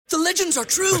The legends are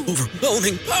true.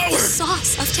 Overwhelming power!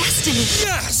 Sauce of destiny.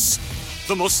 Yes!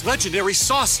 The most legendary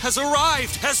sauce has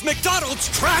arrived as McDonald's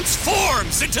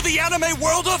transforms into the anime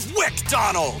world of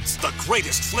WickDonald's. The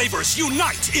greatest flavors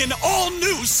unite in all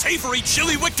new savory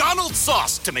chili McDonald's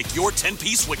sauce to make your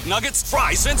 10-piece Wick Nuggets,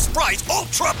 fries, and Sprite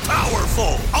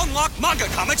ultra-powerful. Unlock manga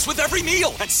comics with every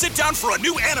meal and sit down for a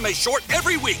new anime short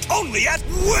every week only at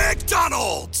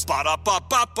WickDonald's.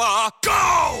 Ba-da-ba-ba-ba,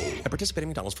 go! At participating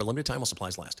McDonald's for a limited time while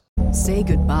supplies last. Say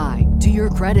goodbye to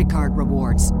your credit card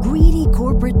rewards. Greedy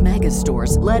corporate mega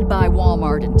stores, led by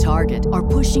Walmart and Target, are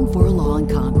pushing for a law in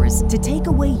Congress to take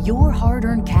away your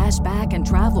hard-earned cash back and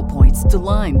travel points to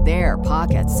line their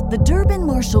pockets. The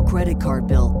Durbin-Marshall credit card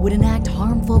bill would enact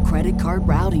harmful credit card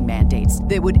routing mandates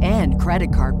that would end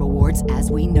credit card rewards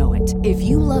as we know it. If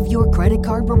you love your credit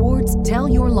card rewards, tell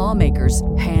your lawmakers,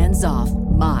 hands off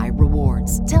my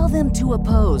rewards. Tell them to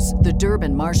oppose the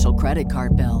Durbin-Marshall credit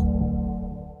card bill.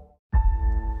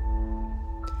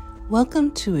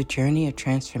 Welcome to a journey of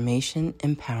transformation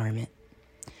empowerment.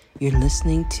 You're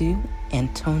listening to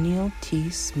Antonio T.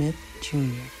 Smith Jr.,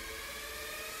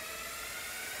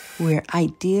 where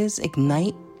ideas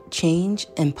ignite, change,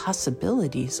 and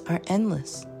possibilities are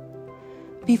endless.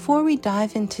 Before we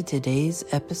dive into today's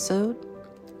episode,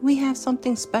 we have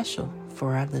something special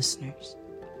for our listeners.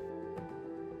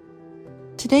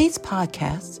 Today's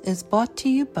podcast is brought to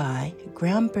you by a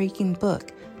groundbreaking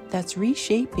book that's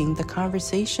reshaping the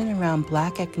conversation around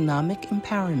Black economic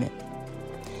empowerment.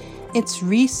 It's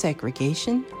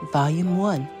Resegregation, Volume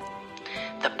 1,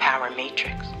 The Power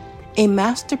Matrix, a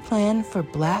master plan for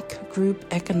Black group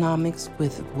economics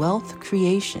with wealth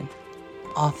creation,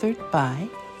 authored by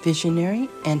visionary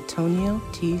Antonio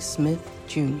T. Smith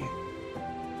Jr.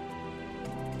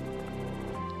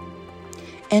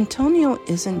 Antonio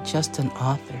isn't just an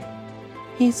author.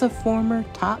 He's a former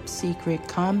top-secret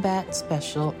combat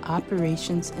special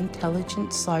operations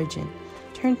intelligence sergeant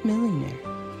turned millionaire.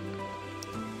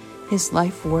 His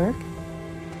life work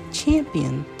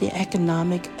championed the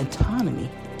economic autonomy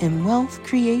and wealth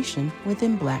creation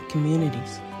within Black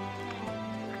communities.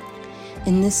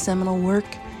 In this seminal work,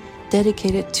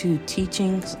 dedicated to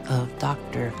teachings of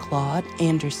Dr. Claude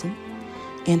Anderson,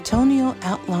 Antonio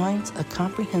outlines a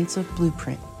comprehensive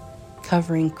blueprint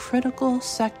covering critical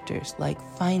sectors like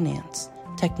finance,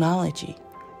 technology,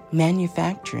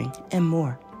 manufacturing, and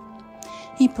more.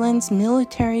 He blends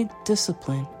military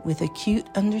discipline with acute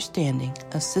understanding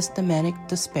of systematic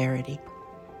disparity.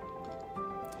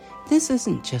 This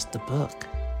isn't just a book.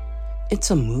 It's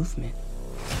a movement,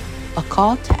 a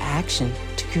call to action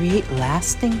to create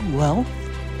lasting wealth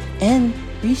and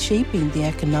reshaping the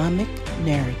economic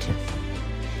narrative.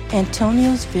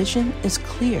 Antonio's vision is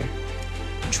clear.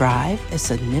 Drive a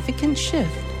significant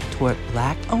shift toward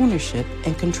Black ownership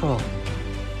and control.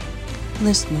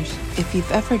 Listeners, if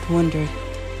you've ever wondered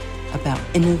about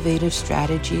innovative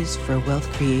strategies for wealth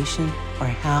creation or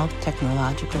how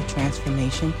technological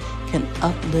transformation can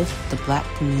uplift the Black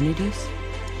communities,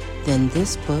 then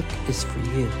this book is for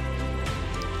you.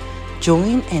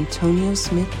 Join Antonio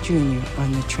Smith Jr.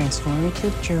 on the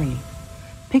transformative journey.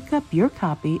 Pick up your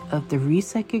copy of the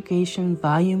Resegregation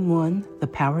Volume 1, The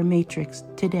Power Matrix,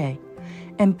 today,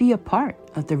 and be a part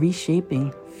of the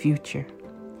reshaping future.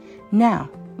 Now,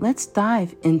 let's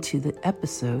dive into the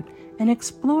episode and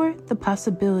explore the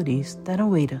possibilities that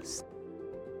await us.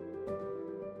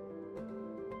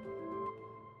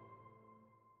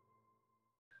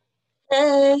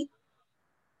 Hey.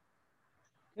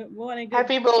 Good morning.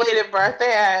 Happy belated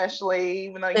birthday, Ashley.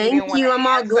 Even though you Thank didn't want you. to I'm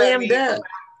all answer glammed me, up.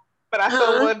 But I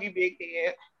still love you, big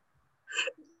head.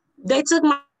 They took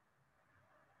my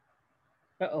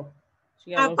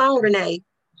phone, Renee.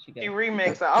 She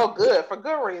remixed it. Oh, good. For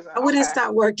good reason. I wouldn't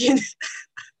stop working.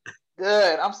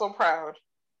 Good. I'm so proud.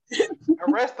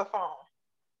 Arrest the phone.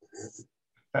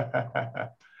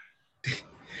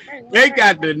 They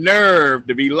got the nerve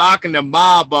to be locking the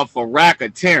mob up for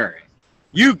racketeering.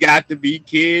 You got to be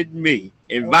kidding me.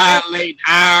 And violating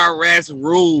IRS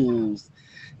rules.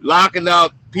 Locking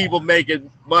up people making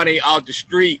money off the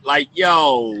street. Like,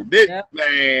 yo, this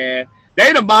man,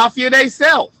 they the mafia they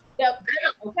self. Yep.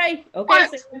 Okay. Okay.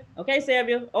 Okay,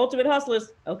 Samuel. Ultimate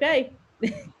hustlers. Okay.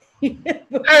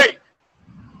 Hey,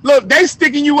 look, they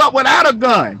sticking you up without a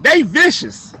gun. They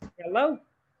vicious. Hello.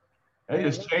 Hey,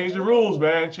 just change the rules,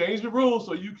 man. Change the rules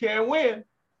so you can win.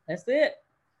 That's it.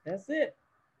 That's it.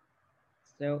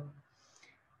 So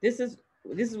this is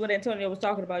what Antonio was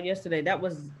talking about yesterday. That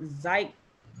was Zeit.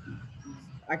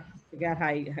 I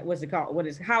forgot what's it called?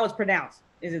 How it's pronounced?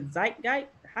 Is it Zeitgeist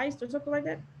Heist or something like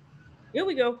that? Here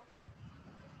we go.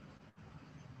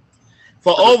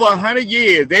 For over 100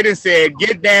 years, they done said,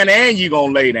 get down and you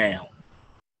gonna lay down.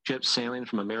 Ships sailing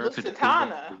from America to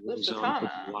Lusitania. the war zone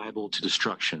would be liable to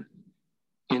destruction.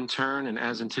 In turn, and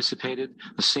as anticipated,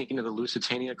 the sinking of the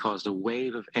Lusitania caused a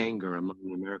wave of anger among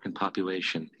the American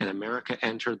population, and America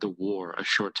entered the war a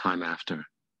short time after.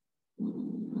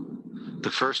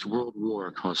 The First World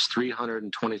War caused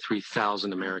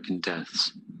 323,000 American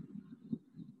deaths.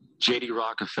 J.D.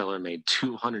 Rockefeller made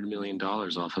 $200 million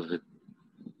off of it.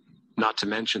 Not to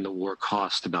mention the war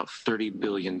cost about $30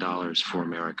 billion for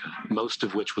America, most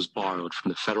of which was borrowed from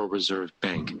the Federal Reserve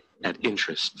Bank at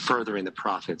interest, furthering the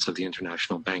profits of the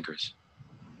international bankers.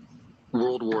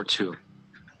 World War II.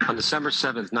 On December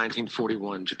 7th,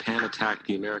 1941, Japan attacked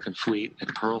the American fleet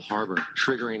at Pearl Harbor,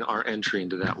 triggering our entry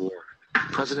into that war.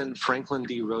 President Franklin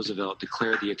D. Roosevelt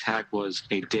declared the attack was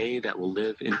a day that will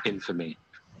live in infamy.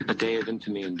 A day of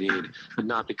infamy indeed, but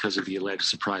not because of the alleged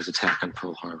surprise attack on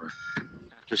Pearl Harbor.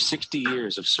 After 60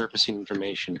 years of surfacing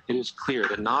information, it is clear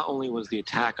that not only was the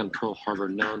attack on Pearl Harbor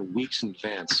known weeks in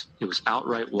advance, it was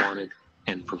outright wanted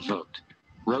and provoked.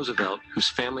 Roosevelt, whose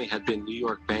family had been New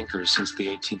York bankers since the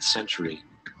 18th century,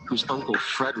 whose uncle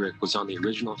Frederick was on the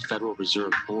original Federal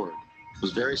Reserve Board,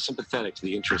 was very sympathetic to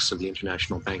the interests of the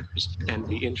international bankers, and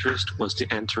the interest was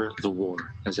to enter the war,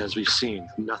 as we've seen,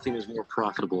 nothing is more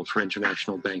profitable for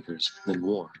international bankers than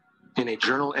war. In a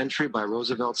journal entry by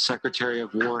Roosevelt's Secretary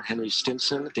of War, Henry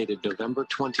Stimson, dated November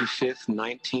 25th,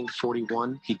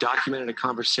 1941, he documented a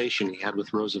conversation he had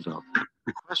with Roosevelt.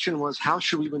 The question was, how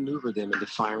should we maneuver them into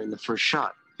firing the first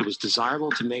shot? It was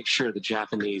desirable to make sure the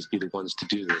Japanese be the ones to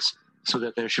do this, so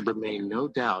that there should remain no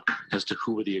doubt as to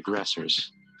who were the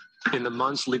aggressors. In the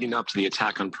months leading up to the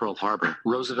attack on Pearl Harbor,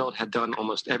 Roosevelt had done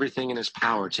almost everything in his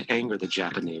power to anger the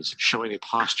Japanese, showing a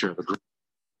posture of aggression.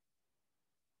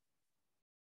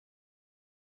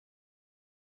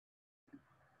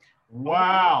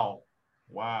 Wow.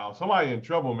 Wow. Somebody in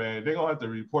trouble, man. They're going to have to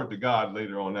report to God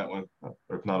later on that one,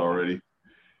 if not already.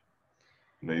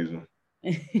 Amazing.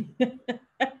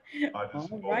 All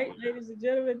right, ladies and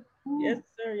gentlemen. Yes,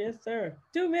 sir. Yes, sir.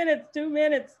 2 minutes. 2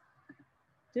 minutes.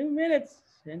 2 minutes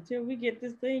until we get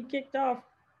this thing kicked off.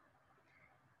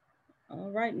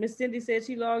 All right. Miss Cindy said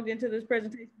she logged into this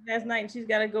presentation last night and she's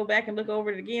got to go back and look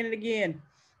over it again and again.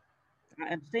 I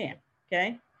understand.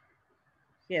 Okay.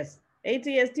 Yes.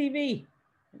 ATS TV.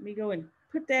 Let me go and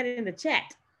put that in the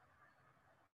chat.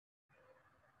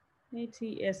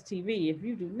 ATS TV. If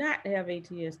you do not have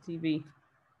ATS TV,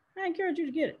 I encourage you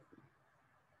to get it.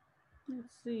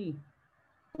 Let's see.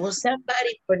 Will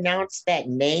somebody pronounce that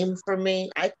name for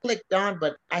me? I clicked on,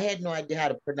 but I had no idea how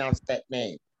to pronounce that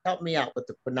name. Help me out with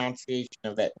the pronunciation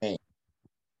of that name.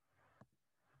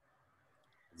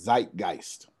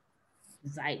 Zeitgeist.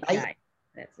 Zeitgeist.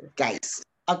 That's it. Geist.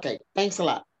 Okay, thanks a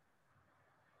lot.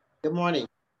 Good morning.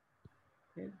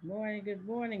 Good morning. Good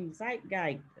morning.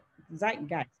 Zeitgeist.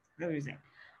 Zeitgeist.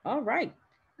 All right.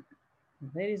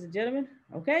 Ladies and gentlemen.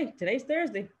 Okay, today's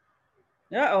Thursday.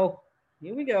 Uh-oh.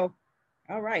 Here we go.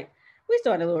 All right. We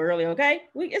started a little early, okay?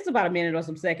 It's about a minute or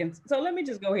some seconds. So let me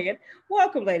just go ahead.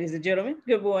 Welcome, ladies and gentlemen.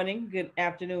 Good morning, good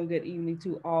afternoon, good evening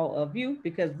to all of you,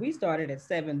 because we started at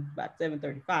about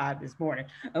 7:35 this morning,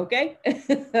 okay?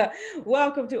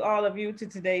 Welcome to all of you to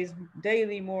today's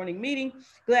daily morning meeting.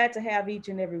 Glad to have each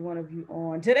and every one of you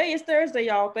on. Today is Thursday,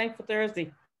 y'all. Thankful Thursday.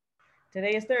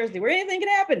 Today is Thursday, where anything can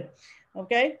happen,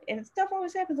 okay? And stuff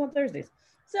always happens on Thursdays.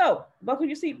 So buckle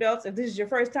your seatbelts. If this is your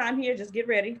first time here, just get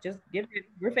ready. Just get ready.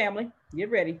 We're family.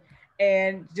 Get ready.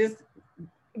 And just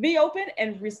be open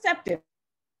and receptive.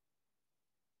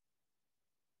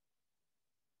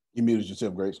 You muted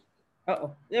yourself, Grace.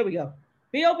 Uh-oh. There we go.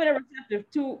 Be open and receptive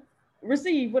to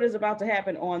receive what is about to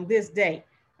happen on this day.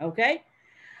 Okay?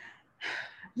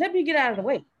 Let me get out of the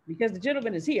way because the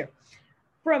gentleman is here.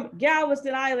 From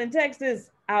Galveston Island,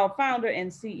 Texas, our founder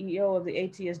and CEO of the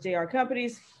ATS JR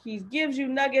companies. He gives you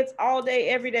nuggets all day,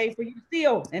 every day for you to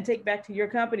steal and take back to your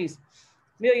companies.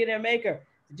 Millionaire maker,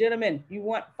 gentlemen, you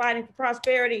want fighting for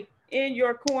prosperity in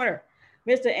your corner.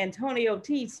 Mr. Antonio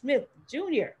T. Smith,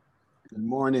 Jr. Good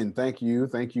morning. Thank you.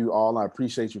 Thank you all. I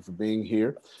appreciate you for being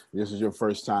here. This is your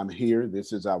first time here.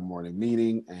 This is our morning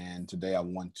meeting. And today I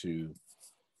want to,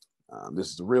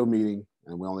 this is a real meeting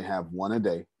and we only have one a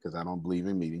day because I don't believe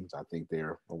in meetings. I think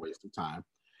they're a waste of time.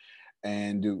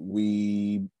 And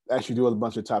we actually do a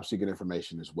bunch of top secret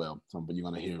information as well. But you're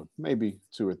going to hear maybe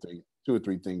two or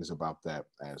three things about that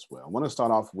as well. I want to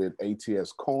start off with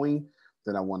ATS Coin.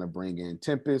 Then I want to bring in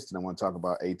Tempest, and I want to talk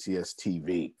about ATS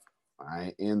TV. All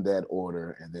right, in that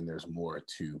order, and then there's more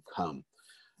to come.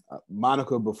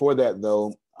 Monica, before that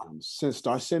though,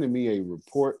 start sending me a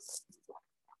report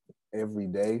every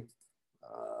day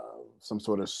some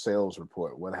sort of sales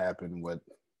report. What happened?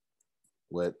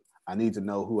 What I need to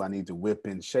know who I need to whip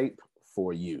in shape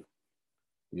for you.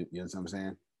 You know what I'm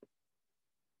saying?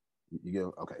 You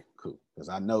go, okay, cool. Because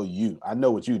I know you. I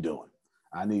know what you're doing.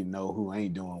 I need to know who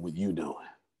ain't doing what you doing.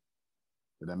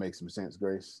 Did that make some sense,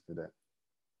 Grace? Did that?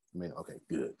 I mean, okay,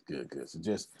 good. So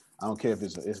just, I don't care if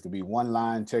it could be one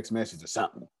line text message or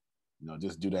something. You know,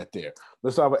 just do that there.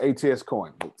 Let's talk about ATS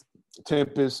coin.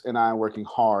 Tempest and I are working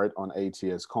hard on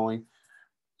ATS coin.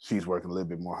 She's working a little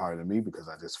bit more hard than me because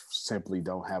I just simply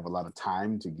don't have a lot of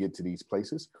time to get to these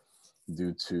places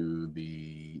due to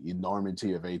the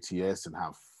enormity of ATS and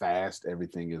how fast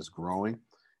everything is growing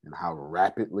and how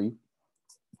rapidly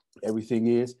everything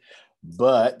is.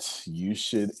 But you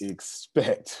should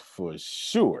expect for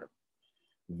sure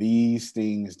these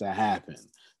things to happen.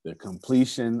 The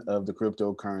completion of the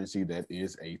cryptocurrency that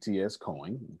is ATS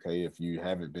coin. Okay, if you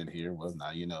haven't been here, well,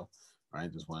 now you know,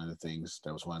 right? That's one of the things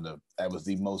that was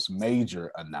the most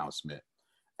major announcement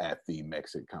at the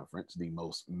Mexic conference, the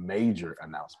most major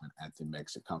announcement at the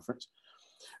Mexic conference.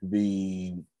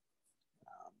 The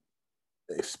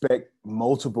expect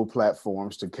multiple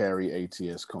platforms to carry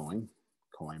ATS coin,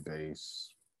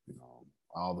 Coinbase, you know,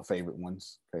 all the favorite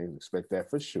ones. Okay, expect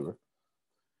that for sure.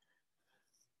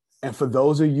 And for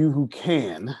those of you who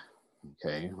can,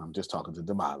 okay, I'm just talking to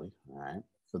Damali, all right?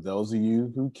 For those of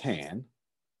you who can,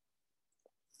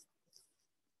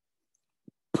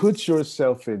 put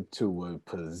yourself into a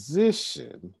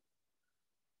position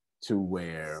to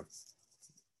where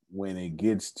when it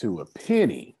gets to a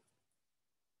penny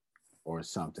or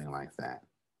something like that,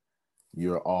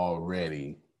 you're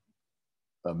already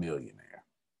a millionaire.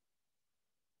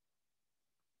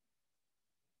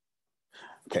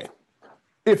 Okay.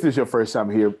 If this is your first time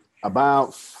here,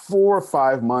 about 4 or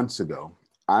 5 months ago,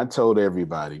 I told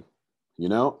everybody, you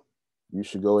know, you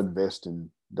should go invest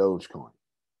in Dogecoin.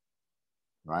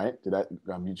 Right? Did I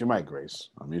unmute your mic, Grace?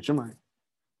 Unmute your mic.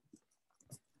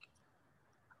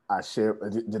 I shared,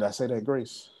 did I say that,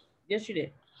 Grace? Yes, you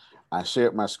did. I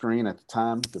shared my screen at the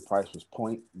time. The price was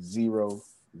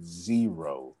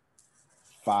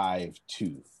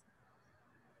 0.0052.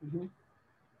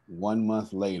 1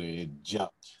 month later, it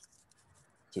jumped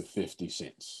to 50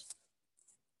 cents.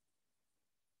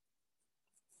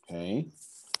 Okay.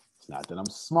 It's not that I'm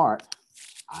smart.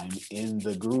 I'm in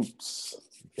the groups.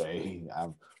 Okay.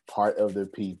 I'm part of the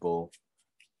people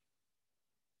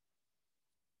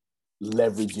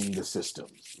leveraging the system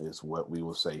is what we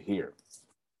will say here.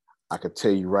 I could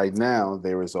tell you right now,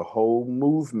 there is a whole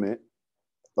movement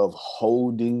of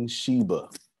holding Shiba.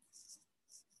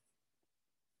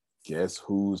 Guess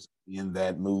who's in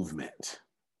that movement?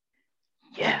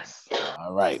 Yes.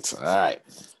 All right.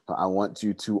 I want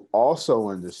you to also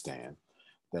understand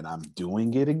that I'm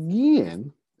doing it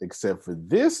again, except for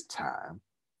this time,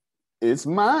 it's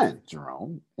mine,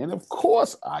 Jerome. And of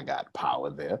course I got power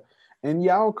there, and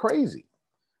y'all crazy.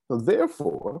 So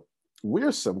therefore,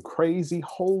 we're some crazy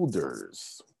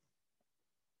holders.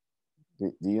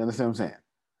 Do you understand what I'm saying?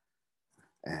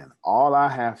 And all I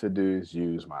have to do is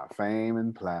use my fame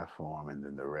and platform, and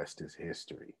then the rest is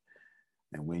history.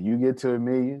 And when you get to $1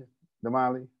 million,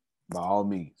 Damali, by all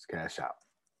means, cash out.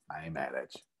 I ain't mad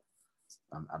at you.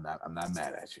 I'm not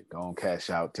mad at you. Go on, cash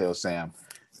out. Tell Sam,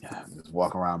 yeah, just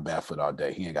walk around barefoot all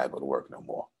day. He ain't got to go to work no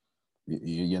more.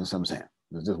 You understand what I'm saying?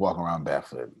 Just walk around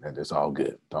barefoot. It's all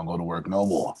good. Don't go to work no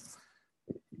more.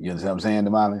 You understand what I'm saying,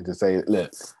 Damali? To say,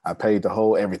 look, I paid the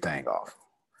whole everything off.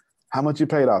 How much you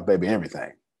paid off, baby?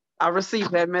 Everything. I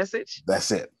received that message.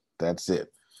 That's it.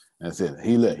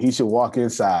 He should walk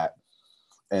inside,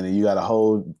 and then you got a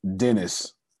whole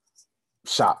dentist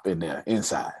shop in there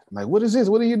inside. I'm like, what is this?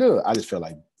 What do you do? I just felt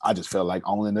like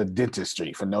owning a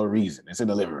dentistry for no reason. It's in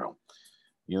the living room.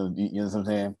 You know what I'm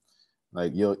saying?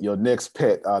 Like your next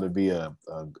pet ought to be a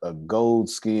gold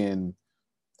skin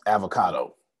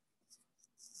avocado.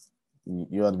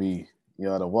 You ought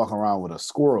to walk around with a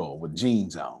squirrel with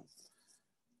jeans on.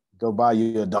 Go buy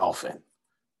you a dolphin.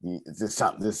 It's just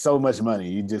something. There's so much money.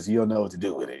 You don't know what to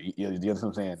do with it. You know what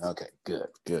I'm saying? Okay, good.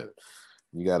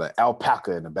 You got an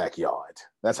alpaca in the backyard.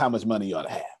 That's how much money you ought to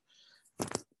have.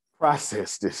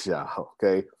 Process this, y'all,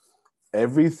 okay?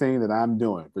 Everything that I'm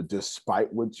doing, but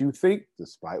despite what you think,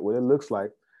 despite what it looks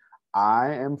like,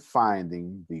 I am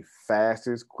finding the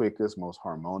fastest, quickest, most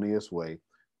harmonious way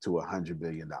to $100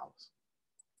 billion.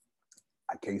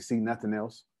 I can't see nothing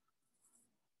else.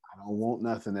 I don't want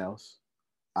nothing else.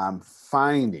 I'm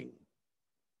finding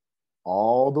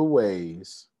all the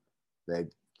ways that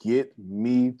get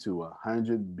me to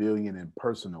 100 billion in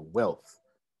personal wealth.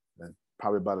 That's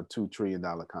probably about a $2 trillion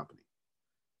company.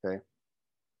 Okay.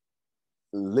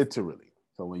 Literally.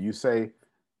 So when you say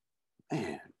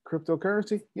Man,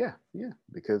 cryptocurrency? Yeah,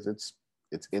 because it's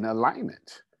in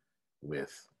alignment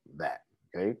with that.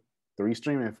 Okay. 3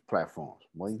 streaming platforms.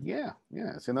 Well, yeah,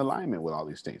 it's in alignment with all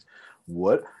these things.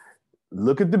 Look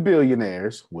at the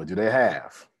billionaires. What do they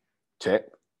have? Tech,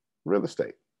 real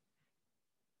estate.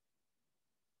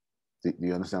 Do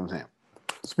you understand what I'm saying?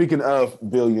 Speaking of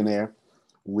billionaire,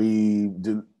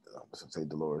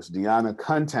 Deanna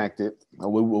contacted,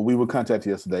 we were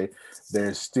contacted yesterday.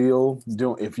 They're still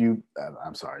doing,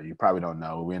 I'm sorry, you probably don't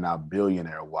know, we're in our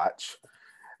billionaire watch.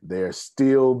 They're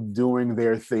still doing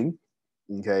their thing.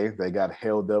 Okay. They got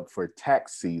held up for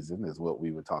tax season, is what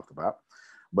we would talk about.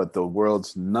 But the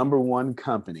world's number one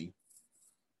company,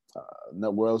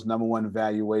 the world's number one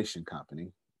valuation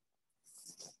company.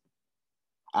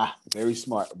 Very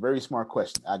smart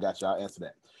question. I got you. I'll answer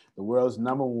that. The world's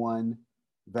number one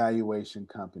valuation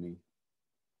company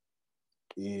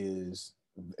is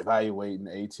evaluating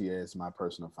ATS, my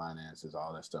personal finances,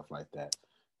 all that stuff like that,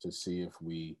 to see if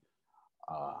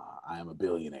I am a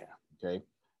billionaire. Okay.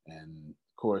 And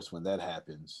of course, when that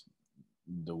happens,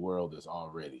 the world is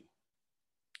already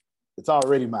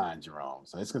mine, Jerome.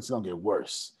 So it's going to get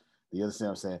worse. Do you understand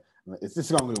what I'm saying? It's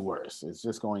just going to get worse. It's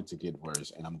just going to get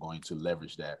worse. And I'm going to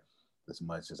leverage that as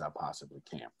much as I possibly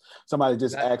can. Somebody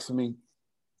just asked me,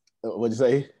 what'd you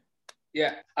say?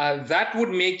 Yeah, that would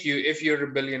make you, if you're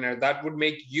a billionaire, that would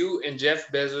make you and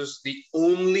Jeff Bezos the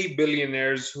only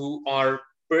billionaires who are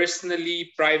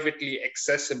personally, privately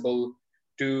accessible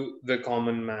to the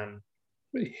common man.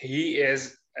 He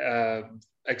is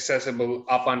accessible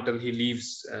up until he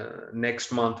leaves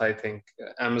next month, I think,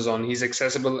 Amazon. He's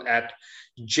accessible at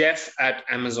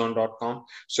jeff@amazon.com.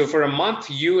 So for a month,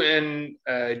 you and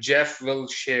Jeff will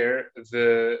share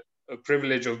the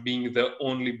privilege of being the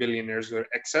only billionaires who are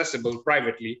accessible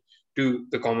privately to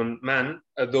the common man,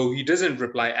 though he doesn't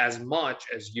reply as much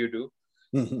as you do.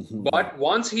 But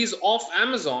once he's off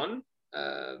Amazon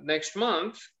next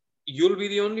month, you'll be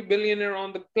the only billionaire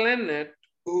on the planet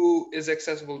who is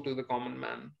accessible to the common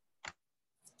man.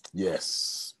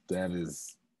 Yes, that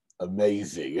is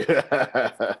amazing.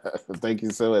 Thank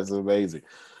you so much. That's amazing.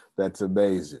 That's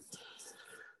amazing.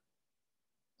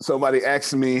 Somebody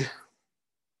asked me,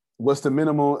 what's the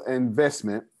minimal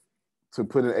investment to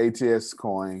put an ATS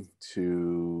coin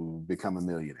to become a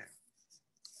millionaire?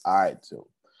 All right, so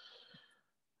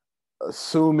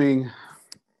assuming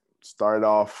start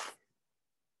off,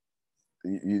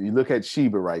 you look at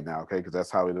Shiba right now, okay, because that's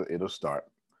how it'll start.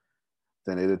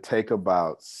 Then it'll take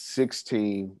about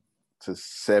 $16,000 to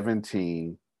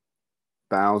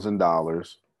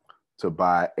 $17,000 to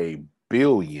buy a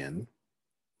billion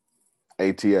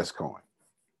ATS coin.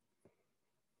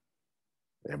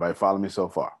 Everybody follow me so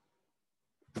far?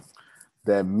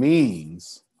 That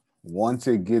means once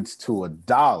it gets to $1,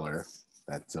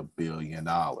 that's $1 billion.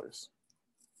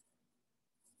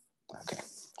 Okay.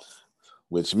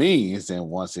 Which means then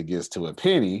once it gets to a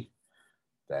penny,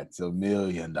 that's $1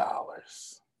 million.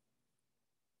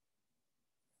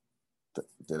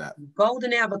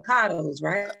 Golden avocados,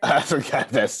 right? I forgot.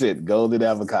 That's it. Golden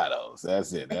avocados.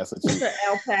 That's it. That's what you.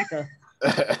 Alpaca.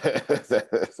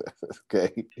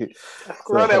 Okay.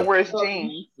 Squirrel that wears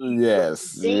jeans.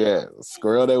 Yes. Yes.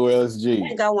 Squirrel that wears jeans. I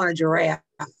think I want a giraffe.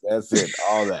 That's it.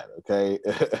 All that. Okay.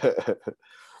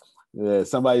 Yeah.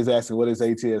 Somebody's asking, what is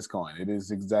ATS coin? It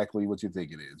is exactly what you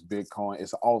think it is. Bitcoin.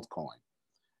 It's an altcoin.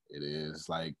 It is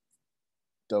like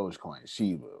Dogecoin,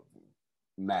 Shiba,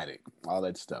 Matic, all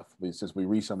that stuff. But since we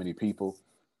reach so many people,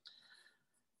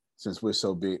 since we're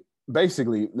so big,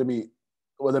 basically, let me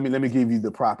give you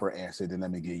the proper answer, then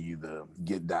let me give you the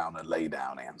get down and lay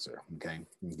down answer. Okay,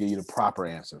 give you the proper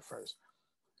answer first.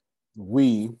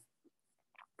 We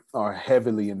are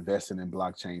heavily invested in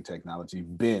blockchain technology,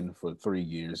 been for 3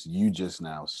 years. You just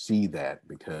now see that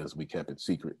because we kept it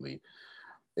secretly.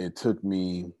 It took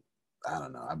me, I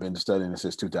don't know, I've been studying this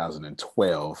since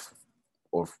 2012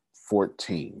 or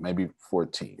 14, maybe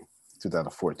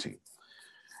 2014.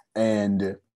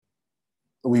 And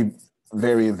we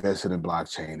very invested in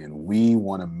blockchain, and we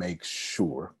want to make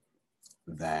sure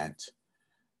that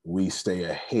we stay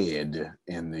ahead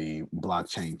in the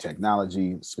blockchain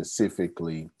technology,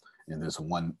 specifically in this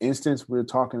one instance we're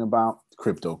talking about,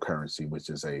 cryptocurrency, which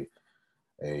is a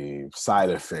side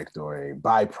effect or a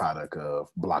byproduct of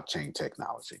blockchain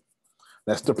technology.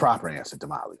 That's the proper answer,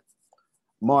 Damali.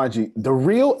 Margie, the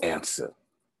real answer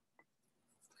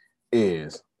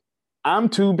is I'm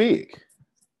too big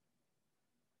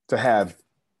to have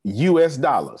US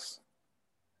dollars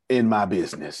in my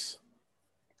business.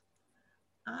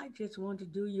 I just want to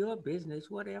do your business,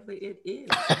 whatever it is.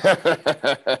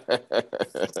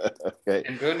 Okay.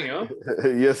 Antonio?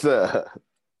 Yes, sir.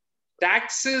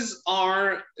 Taxes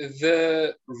are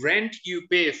the rent you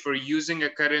pay for using a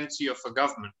currency of a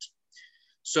government.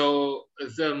 So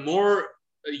the more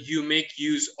you make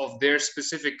use of their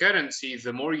specific currency,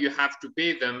 the more you have to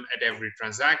pay them at every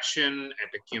transaction,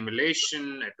 at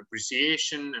accumulation, at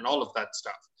appreciation, and all of that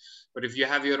stuff. But if you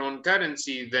have your own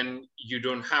currency, then you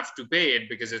don't have to pay it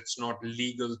because it's not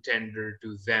legal tender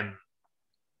to them.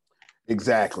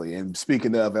 Exactly. And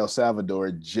speaking of, El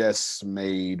Salvador just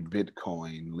made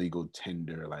Bitcoin legal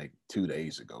tender like 2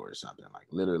 days ago or something. Like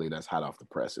literally, that's hot off the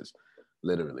presses.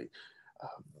 Literally.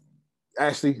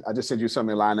 Ashley, I just sent you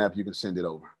something line up. You can send it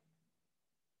over.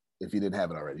 If you didn't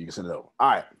have it already, you can send it over. All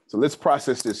right. So let's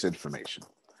process this information.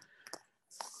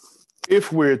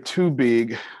 If we're too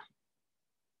big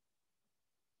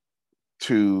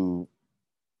to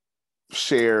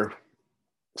share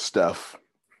stuff,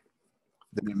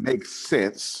 then it makes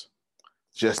sense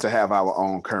just to have our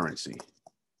own currency.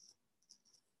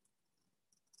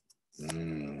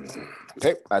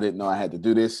 Okay, I didn't know I had to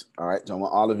do this. All right, so I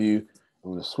want all of you,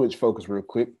 I'm gonna switch focus real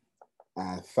quick.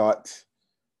 I'm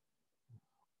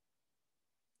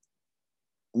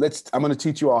gonna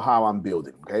teach you all how I'm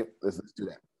building, okay? Let's do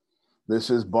that. This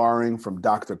is borrowing from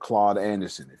Dr. Claude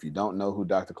Anderson. If you don't know who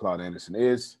Dr. Claude Anderson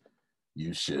is,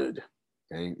 you should,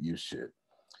 okay? You should.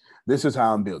 This is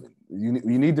how I'm building. You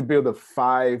need to build a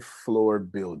 5-floor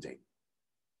building.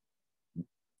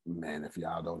 Man, if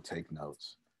y'all don't take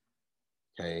notes,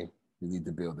 okay? You need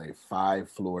to build a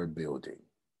 5-floor building.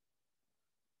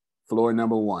 Floor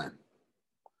number 1,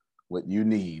 what you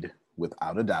need,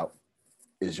 without a doubt,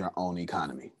 is your own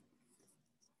economy.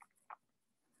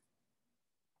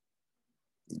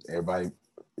 Everybody,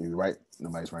 you right?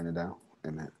 Nobody's writing it down?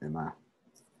 Am I?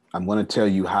 I'm going to tell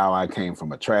you how I came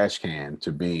from a trash can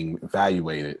to being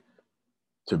evaluated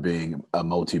to being a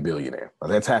multi-billionaire. Well,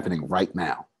 that's happening right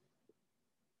now.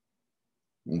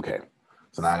 Okay.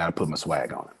 So now I got to put my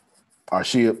swag on it.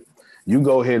 Arshia, you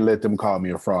go ahead and let them call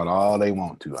me a fraud all they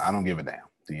want to. I don't give a damn.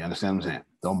 Do you understand what I'm saying?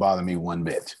 Don't bother me one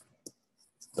bit.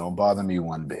 Don't bother me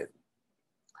one bit.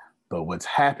 But what's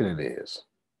happening is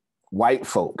white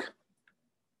folk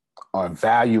are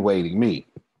evaluating me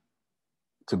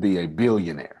to be a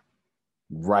billionaire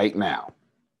right now.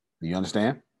 Do you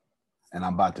understand? And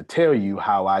I'm about to tell you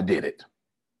how I did it.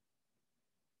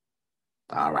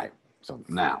 All right. So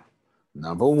now,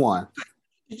 number 1.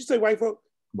 Did you say white folk?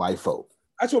 White folk.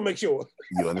 I just want to make sure.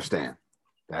 You understand?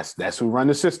 That's who run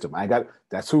the system.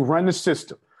 That's who run the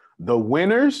system. The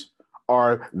winners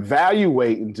are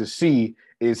evaluating to see,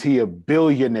 is he a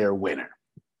billionaire winner?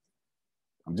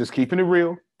 I'm just keeping it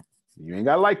real. You ain't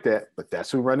got to like that, but that's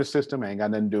who run the system. Ain't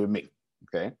got nothing to do with me.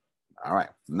 Okay. All right.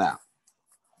 Now,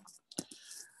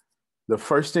 the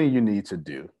first thing you need to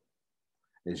do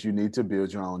is you need to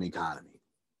build your own economy.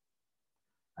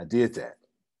 I did that.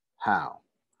 How?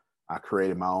 I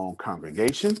created my own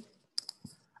congregation.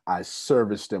 I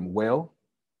serviced them well,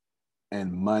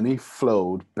 and money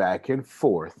flowed back and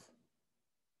forth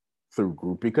through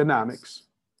group economics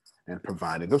and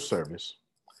providing of service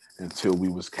until we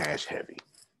was cash heavy.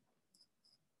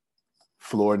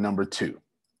 Floor number 2,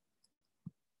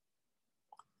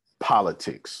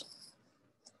 politics.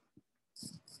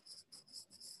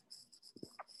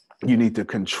 You need to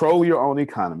control your own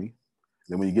economy.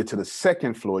 Then when you get to the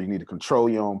second floor, you need to control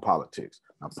your own politics.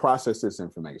 Now process this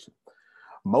information.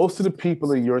 Most of the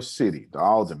people in your city, the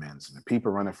aldermen and the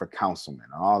people running for councilmen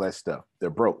and all that stuff, they're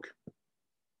broke.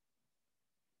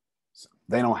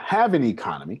 They don't have an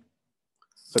economy.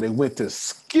 So they went to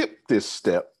skip this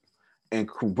step and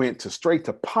went straight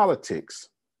to politics.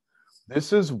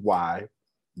 This is why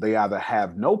they either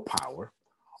have no power,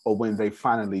 or when they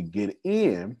finally get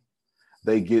in,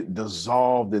 they get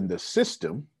dissolved in the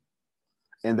system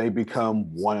and they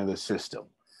become one of the system,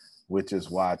 which is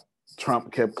why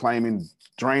Trump kept claiming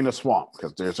drain the swamp,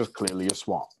 because there's just clearly a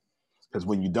swamp. Because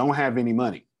when you don't have any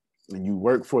money and you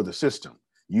work for the system,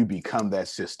 you become that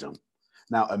system.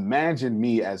 Now imagine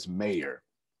me as mayor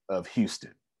of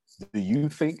Houston. Do you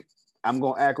think I'm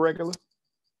going to act regular?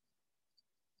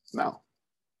 No,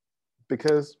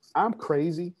 because I'm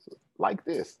crazy like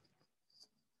this.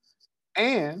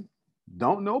 And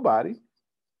don't nobody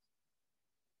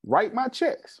write my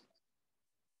checks.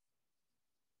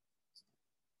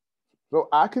 So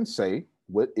I can say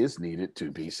what is needed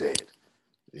to be said.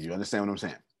 You understand what I'm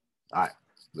saying? All right,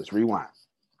 let's rewind.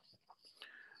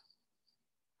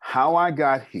 How I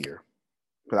got here,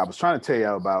 because I was trying to tell you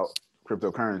about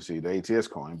cryptocurrency, the ATS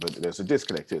coin, but there's a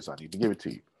disconnect here, so I need to give it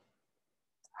to you.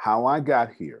 How I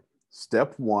got here,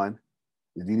 step 1,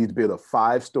 is you need to build a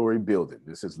 5-story building.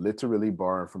 This is literally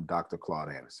borrowed from Dr. Claude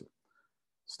Anderson.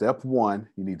 Step 1,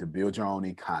 you need to build your own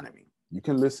economy. You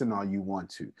can listen all you want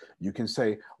to. You can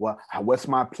say, well, what's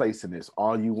my place in this?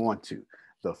 All you want to.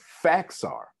 The facts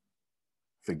are,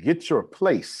 forget your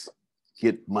place,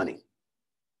 get money.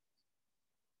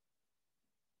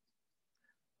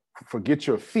 Forget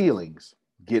your feelings,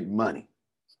 get money.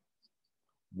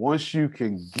 Once you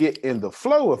can get in the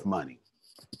flow of money,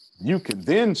 you can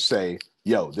then say,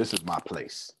 yo, this is my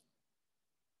place.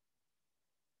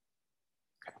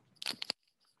 Okay.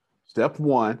 Step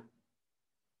one,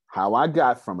 how I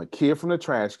got from a kid from the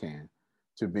trash can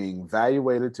to being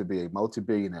evaluated to be a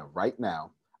multi-billionaire right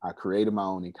now. I created my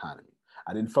own economy.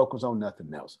 I didn't focus on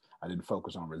nothing else. I didn't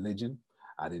focus on religion.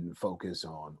 I didn't focus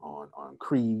on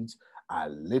creeds. I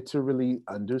literally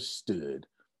understood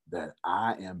that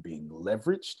I am being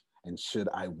leveraged, and should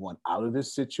I want out of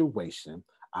this situation,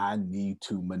 I need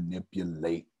to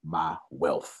manipulate my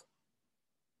wealth.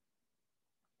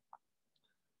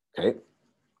 Okay,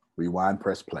 rewind,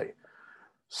 press play.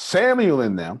 Samuel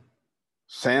and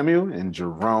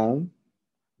Jerome,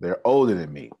 they're older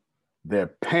than me. Their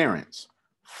parents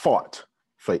fought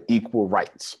for equal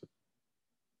rights.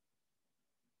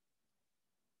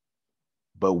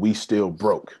 But we still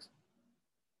broke.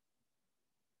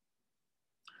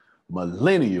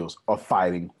 Millennials are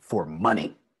fighting for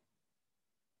money.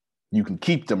 You can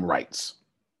keep them rights.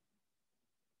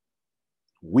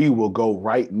 We will go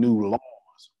write new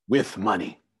laws with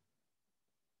money.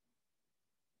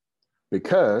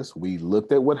 Because we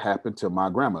looked at what happened to my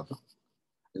grandmother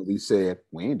and we said,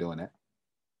 we ain't doing that.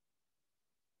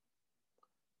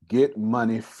 Get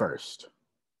money first.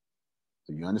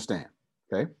 So you understand,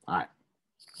 okay? All right.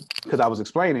 Because I was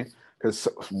explaining, because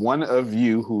one of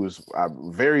you who is, I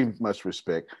very much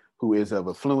respect, who is of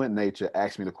a fluent nature,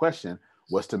 asked me the question,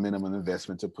 what's the minimum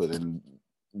investment to put in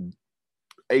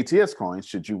ATS coins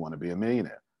should you want to be a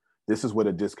millionaire? This is where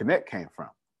the disconnect came from.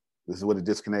 This is where the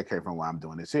disconnect came from, why I'm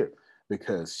doing this here.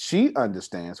 Because she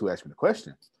understands, who asked me the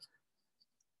question,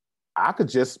 I could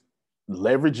just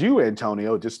leverage you,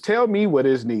 Antonio. Just tell me what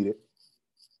is needed,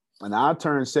 and I'll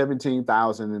turn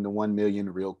 17,000 into 1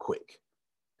 million real quick.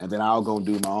 And then I'll go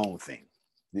do my own thing.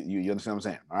 You understand what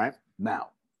I'm saying? All right. Now,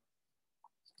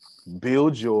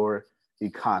 build your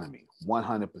economy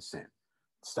 100%.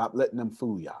 Stop letting them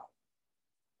fool y'all.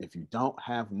 If you don't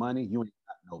have money, you ain't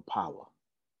got no power.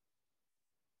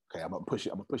 Okay, I'm gonna push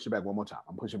it back one more time.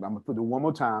 I'm gonna put it one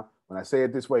more time. When I say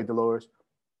it this way, Dolores,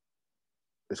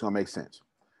 it's gonna make sense.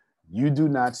 You do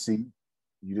not see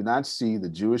the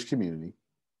Jewish community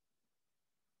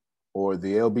or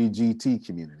the LBGT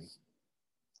community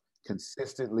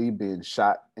consistently being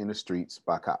shot in the streets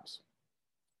by cops.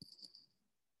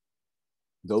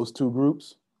 Those two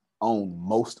groups own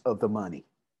most of the money.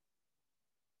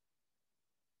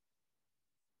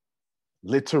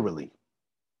 Literally.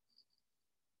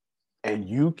 And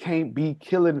you can't be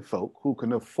killing folk who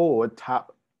can afford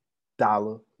top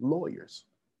dollar lawyers.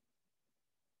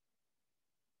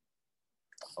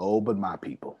 Oh, but my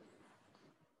people.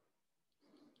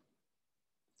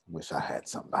 Wish I had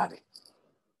somebody.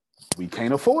 We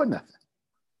can't afford nothing.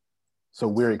 So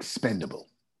we're expendable.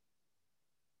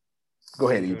 Go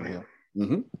ahead, Ibrahim.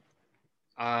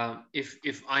 Mm-hmm.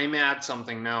 If I may add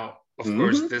something now, of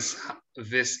course, this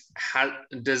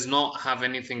does not have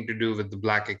anything to do with the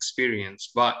Black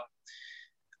experience, but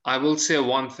I will say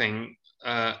one thing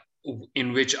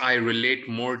in which I relate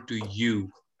more to you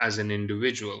as an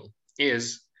individual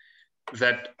is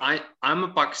that I'm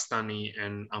a Pakistani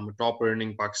and I'm a top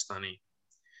earning Pakistani,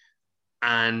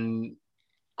 and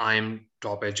I'm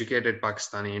top educated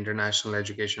Pakistani, international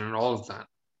education and all of that.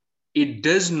 It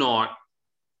does not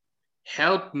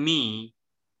help me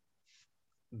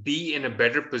be in a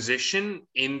better position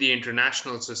in the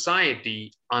international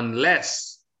society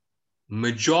unless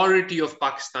majority of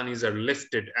Pakistanis are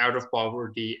lifted out of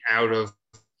poverty, out of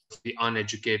the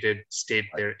uneducated state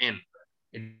they're in.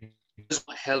 It does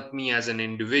not help me as an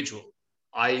individual.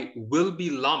 I will be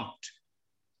lumped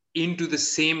into the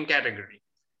same category.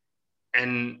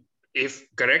 And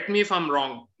correct me if I'm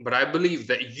wrong, but I believe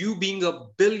that you being a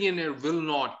billionaire will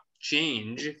not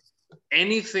change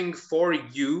anything for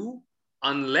you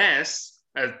unless,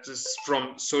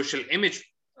 from social image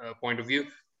point of view,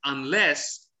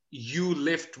 unless you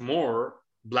lift more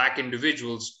Black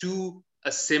individuals to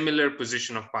a similar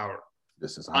position of power.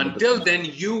 This is until then,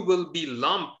 you will be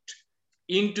lumped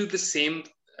into the same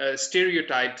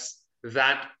stereotypes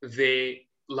that they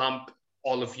lump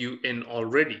all of you in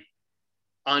already.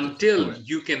 Until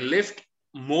you can lift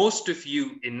most of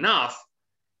you enough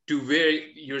to where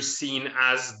you're seen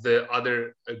as the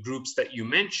other groups that you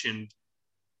mentioned,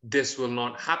 this will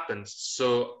not happen.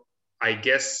 So I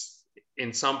guess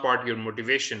in some part, your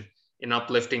motivation in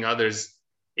uplifting others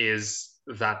is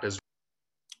that as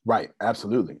Right,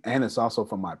 absolutely. And it's also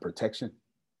for my protection.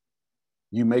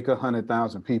 You make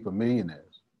 100,000 people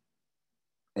millionaires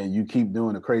and you keep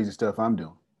doing the crazy stuff I'm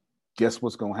doing. Guess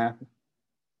what's going to happen?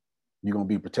 You're going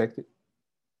to be protected.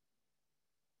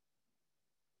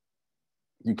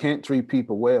 You can't treat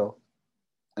people well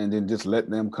and then just let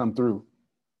them come through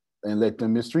and let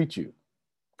them mistreat you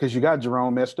because you got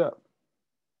Jerome messed up.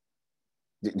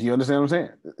 Do you understand what I'm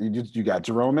saying? You got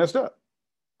Jerome messed up.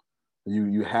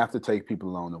 You have to take people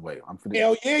along the way.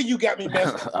 Hell yeah, you got me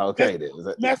messed up. Okay,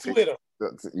 mess with him.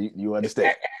 You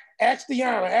understand? Ask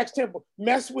Deanna, ask Temple,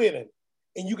 mess with him,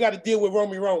 and you got to deal with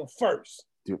Romy Rome first.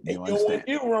 You don't want to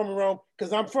deal with Romy Rome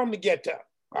because I'm from the ghetto.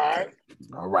 All right.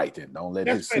 All right then. Don't let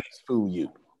his suits fool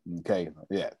you. Okay.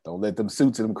 Yeah. Don't let them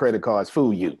suits and them credit cards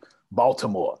fool you.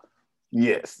 Baltimore.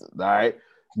 Yes. All right.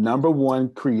 Number one,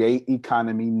 create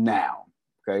economy now.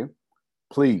 Okay.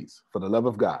 Please, for the love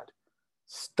of God,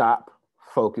 stop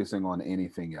focusing on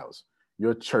anything else.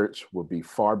 Your church will be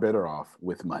far better off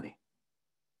with money.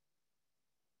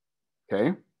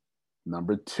 Okay.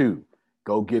 Number two,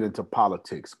 go get into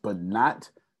politics, but not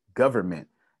government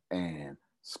and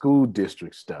school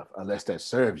district stuff unless that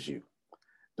serves you.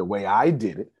 The way I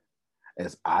did it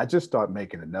is I just start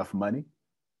making enough money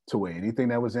to where anything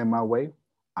that was in my way,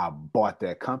 I bought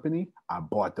that company, I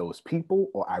bought those people,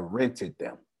 or I rented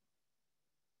them.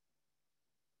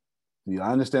 Do you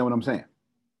understand what I'm saying?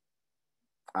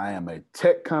 I am a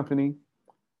tech company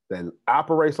that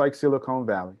operates like Silicon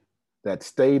Valley, that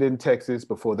stayed in Texas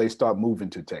before they start moving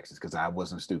to Texas because I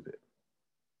wasn't stupid.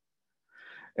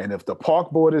 And if the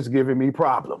park board is giving me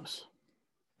problems,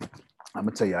 I'm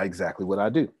gonna tell you exactly what I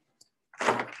do.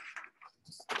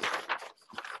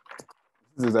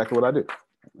 This is exactly what I do.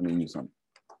 Let me use something.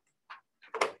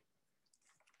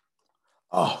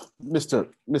 Oh, Mr.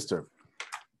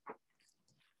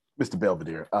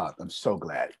 Belvedere, I'm so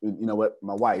glad. You know what?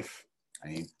 My wife,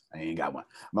 I ain't got one.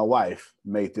 My wife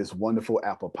made this wonderful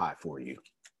apple pie for you.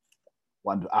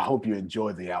 I hope you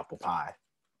enjoy the apple pie.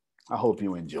 I hope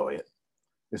you enjoy it.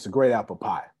 It's a great apple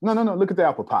pie. No, look at the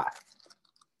apple pie.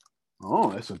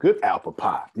 Oh, it's a good apple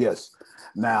pie. Yes.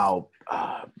 Now,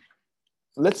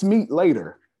 let's meet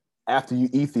later after you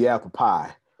eat the apple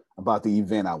pie about the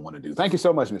event I want to do. Thank you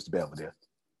so much, Mr. Belvedere.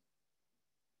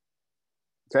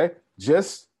 Okay.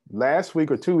 Just last week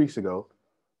or 2 weeks ago,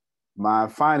 my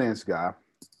finance guy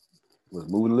was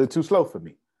moving a little too slow for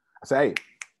me. I said, hey,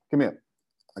 come here.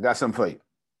 I got something for you.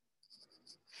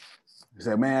 He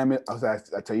said, man,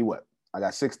 I tell you what, I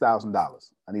got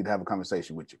 $6,000. I need to have a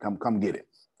conversation with you. Come get it.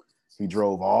 He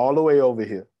drove all the way over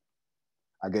here.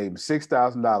 I gave him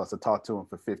 $6,000 to talk to him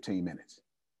for 15 minutes.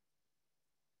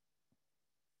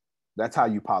 That's how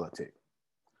you politic.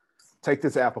 Take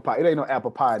this apple pie. It ain't no apple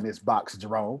pie in this box,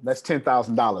 Jerome. That's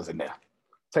 $10,000 in there.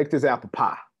 Take this apple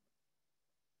pie.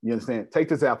 You understand? Take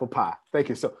this apple pie. Thank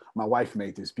you. So my wife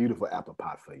made this beautiful apple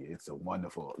pie for you. It's a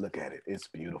wonderful, look at it. It's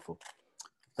beautiful.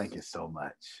 Thank you so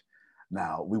much.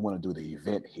 Now we want to do the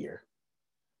event here.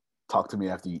 Talk to me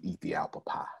after you eat the apple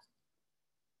pie.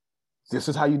 This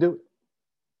is how you do it.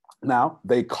 Now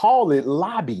they call it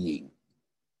lobbying.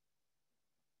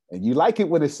 And you like it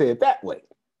when it's said that way.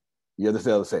 You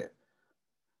understand what I'm saying?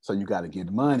 So you got to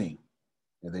get money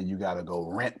and then you got to go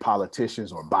rent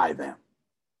politicians or buy them.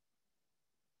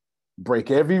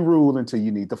 Break every rule until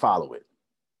you need to follow it.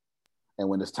 And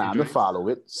when it's time to follow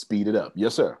it, speed it up.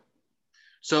 Yes, sir.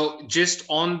 So just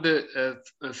on the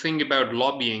thing about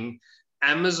lobbying,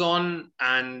 Amazon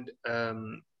and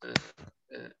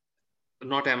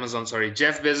not Amazon, sorry,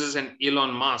 Jeff Bezos and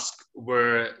Elon Musk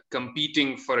were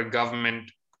competing for a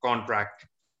government contract.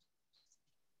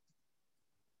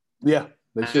 Yeah,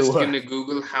 I'm just going to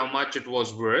Google how much it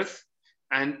was worth,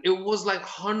 and it was like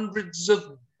hundreds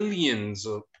of billions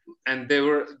and they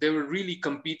were really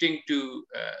competing to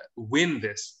win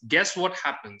this. Guess what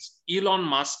happens? Elon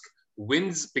Musk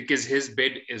wins because his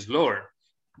bid is lower,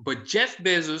 but Jeff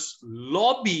Bezos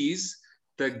lobbies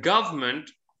the government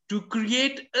to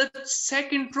create a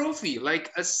second trophy,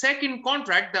 like a second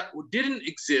contract that didn't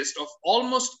exist of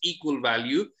almost equal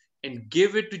value, and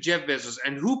give it to Jeff Bezos.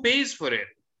 And who pays for it?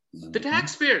 The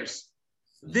taxpayers.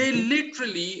 They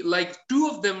literally, like, two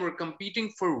of them were competing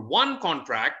for one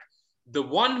contract. The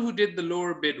one who did the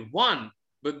lower bid won,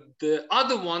 but the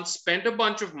other one spent a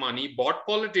bunch of money, bought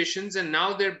politicians, and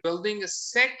now they're building a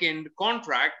second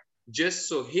contract just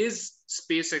so his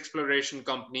space exploration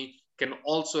company can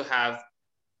also have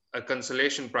a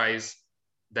consolation prize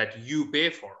that you pay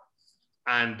for.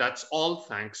 And that's all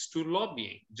thanks to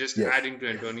lobbying, just adding to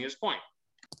Antonio's point.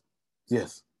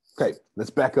 Yes. Okay, let's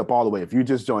back up all the way. If you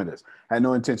just joined us, I had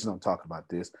no intention on talking about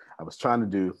this. I was trying to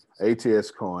do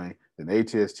ATS coin, then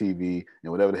ATS TV,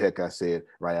 and whatever the heck I said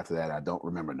right after that, I don't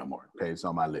remember no more. Okay, it's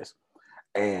on my list.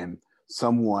 And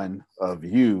someone of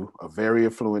you, a very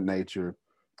affluent nature,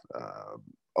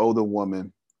 older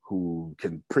woman who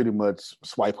can pretty much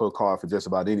swipe her card for just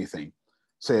about anything,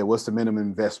 said, what's the minimum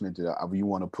investment that you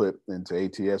want to put into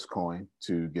ATS coin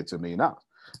to get to $1 million?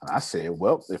 And I said,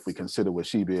 well, if we consider what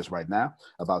SHIB is right now,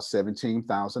 about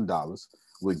 $17,000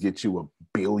 would get you 1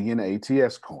 billion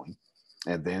ATS coin.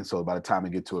 And then, so by the time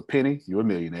you get to a penny, you're a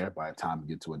millionaire. By the time you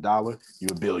get to $1,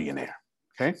 you're a billionaire.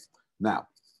 Okay. Now,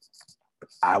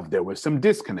 there was some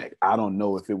disconnect. I don't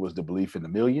know if it was the belief in the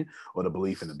million or the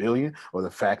belief in the billion or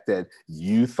the fact that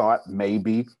you thought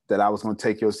maybe that I was going to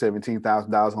take your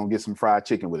 $17,000 and get some fried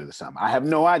chicken with it or something. I have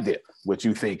no idea what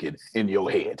you thinking in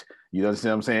your head. You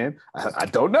understand what I'm saying? I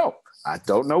don't know. I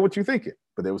don't know what you're thinking,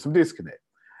 but there was some disconnect.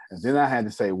 And then I had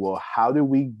to say, well, how do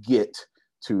we get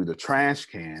to the trash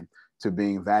can to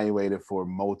being evaluated for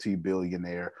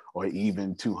multi-billionaire or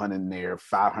even 200-naire,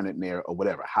 500-naire or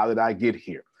whatever? How did I get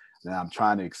here? Now I'm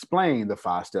trying to explain the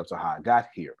 5 steps of how I got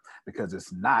here, because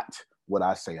it's not what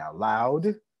I say out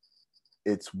loud.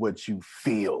 It's what you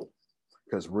feel,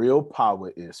 because real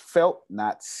power is felt,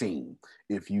 not seen.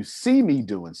 If you see me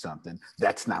doing something,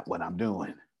 that's not what I'm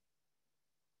doing.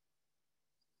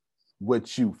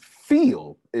 What you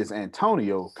feel is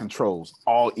Antonio controls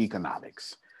all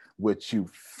economics. What you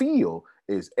feel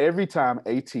is every time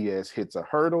ATS hits a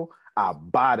hurdle, I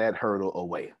buy that hurdle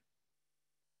away.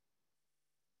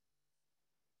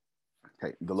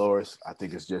 Okay, Dolores, I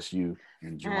think it's just you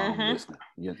and Jerome listening.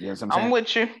 You know what I'm saying? I'm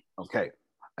with you. Okay.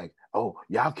 Like, oh,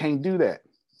 y'all can't do that.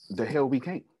 The hell we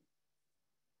can't.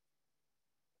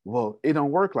 Well, it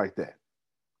don't work like that.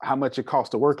 How much it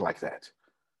costs to work like that?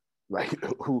 Like,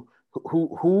 who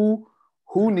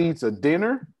needs a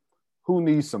dinner? Who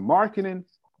needs some marketing?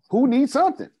 Who needs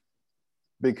something?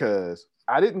 Because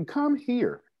I didn't come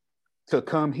here to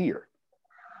come here.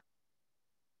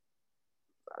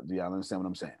 Do y'all understand what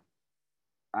I'm saying?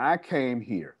 I came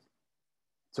here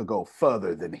to go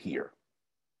further than here.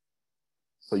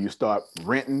 So you start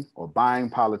renting or buying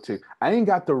politics. I ain't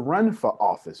got to run for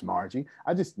office, Margie.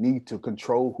 I just need to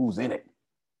control who's in it.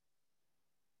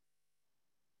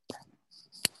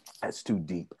 That's too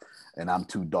deep, and I'm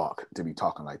too dark to be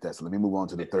talking like that. So let me move on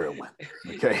to the third one.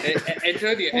 Okay.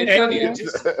 Antonio,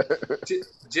 just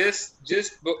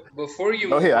before you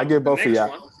move on to the next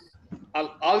one,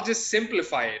 I'll just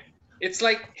simplify it. It's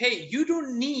like, hey, you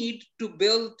don't need to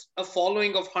build a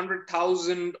following of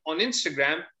 100,000 on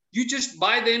Instagram. You just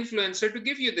buy the influencer to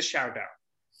give you the shout out.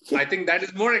 I think that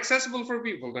is more accessible for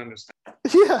people to understand.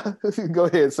 Yeah, go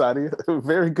ahead, Sadia.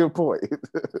 Very good point.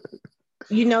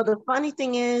 You know, the funny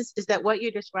thing is that what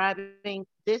you're describing,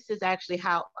 this is actually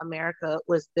how America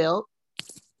was built.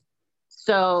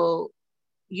 So,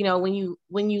 you know, when you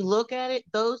look at it,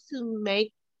 those who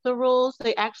make the rules,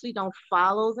 they actually don't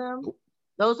follow them.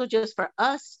 Those are just for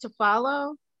us to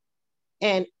follow.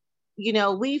 And, you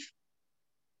know,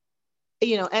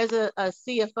 as a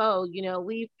CFO, you know,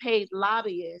 we've paid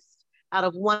lobbyists out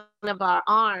of one of our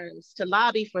arms to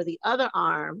lobby for the other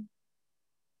arm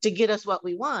to get us what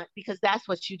we want, because that's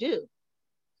what you do.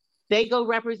 They go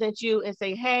represent you and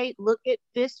say, hey, look at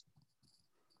this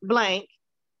blank,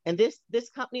 and this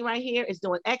company right here is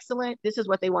doing excellent. This is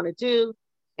what they want to do.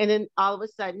 And then all of a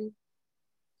sudden,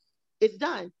 it's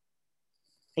done.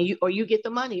 And you get the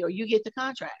money or you get the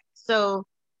contract. So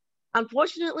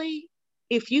unfortunately,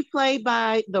 if you play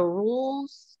by the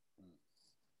rules,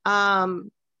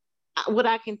 what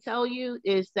I can tell you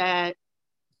is that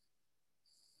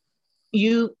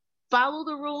you follow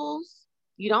the rules,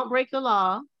 you don't break the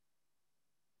law,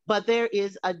 but there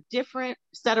is a different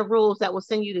set of rules that will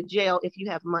send you to jail if you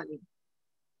have money.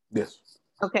 Yes.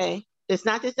 Okay. It's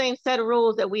not the same set of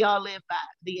rules that we all live by,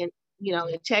 the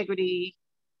integrity.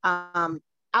 I'll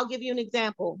give you an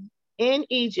example. In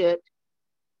Egypt,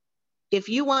 if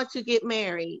you want to get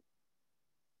married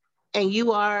and you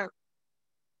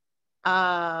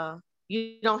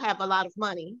don't have a lot of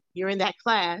money, you're in that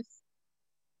class,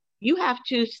 you have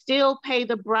to still pay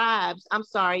the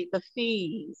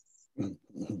fees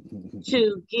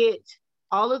to get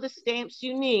all of the stamps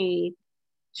you need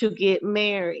to get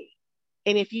married.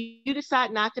 And if you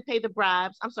decide not to pay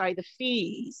the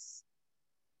fees,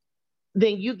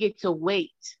 then you get to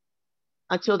wait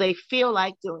until they feel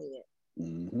like doing it.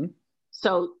 Mm-hmm.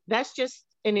 So that's just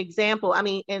an example. I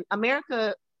mean, in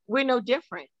America, we're no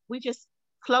different. We just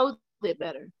clothe it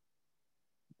better.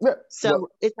 Yeah. So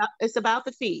it's about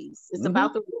the fees. It's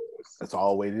about the rules. That's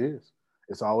all the way it is.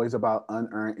 It's always about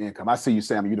unearned income. I see you,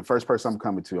 Sam. You're the first person I'm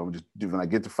coming to. I'm just when I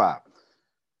get to 5.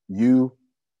 You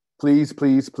please, super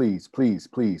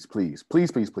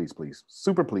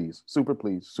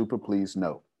please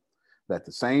know that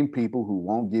the same people who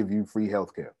won't give you free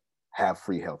healthcare have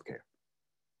free healthcare.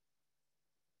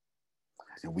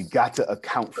 And we got to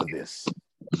account for this.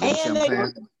 And they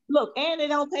don't, look, and they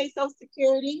don't pay Social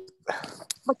Security.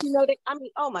 But you know,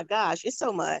 oh my gosh, it's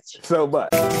so much. So much.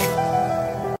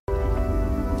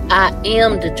 I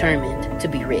am determined to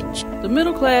be rich. The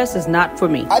middle class is not for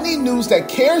me. I need news that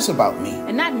cares about me.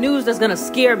 And not news that's gonna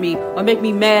scare me or make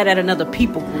me mad at another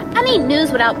people group. I need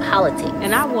news without politics.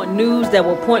 And I want news that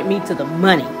will point me to the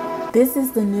money. This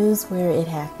is the news where it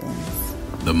happens.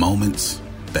 The moments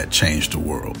that change the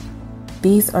world.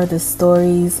 These are the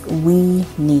stories we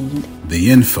need.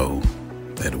 The info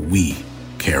that we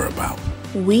care about.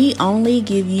 We only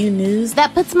give you news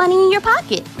that puts money in your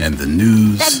pocket. And the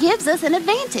news that gives us an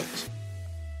advantage.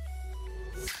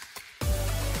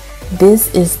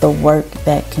 This is the work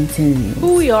that continues.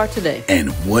 Who we are today.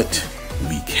 And what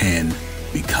we can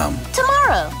become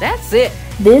tomorrow. That's it.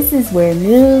 This is where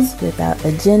news without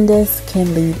agendas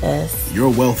can lead us. Your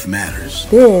wealth matters.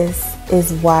 This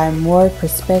is why more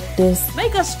perspectives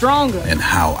make us stronger. And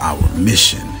how our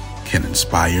mission can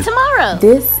inspire tomorrow.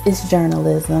 This is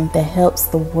journalism that helps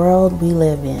the world we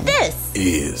live in. This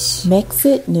is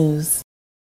Mexit News.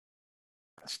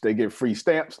 They get free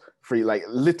stamps, free, like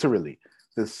literally.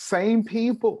 The same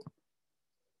people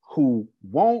who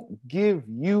won't give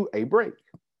you a break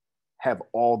have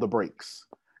all the breaks.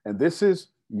 And this is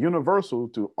universal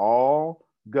to all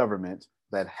governments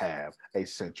that have a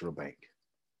central bank.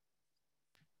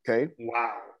 Okay?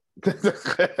 Wow.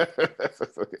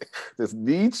 Just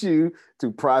need you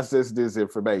to process this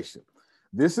information.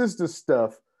 This is the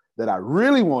stuff that I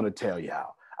really want to tell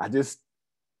y'all. I just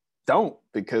don't,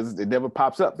 because it never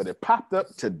pops up, but it popped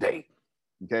up today.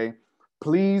 Okay?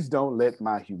 Please don't let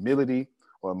my humility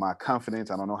or my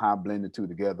confidence, I don't know how I blend the two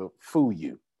together, fool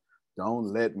you. Don't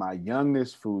let my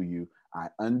youngness fool you. I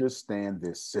understand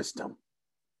this system.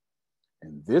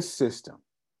 And this system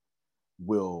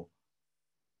will,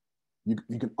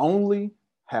 you can only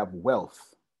have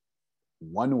wealth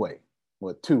one way,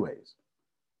 well, 2 ways.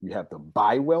 You have to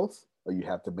buy wealth or you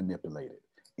have to manipulate it.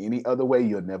 Any other way,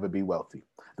 you'll never be wealthy.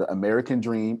 The American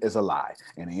dream is a lie.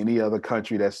 And any other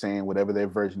country that's saying whatever their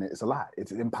version is a lie.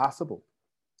 It's impossible.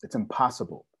 It's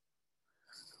impossible.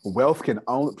 Wealth can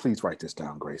only, please write this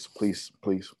down, Grace. Please.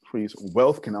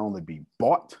 Wealth can only be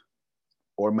bought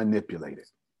or manipulated.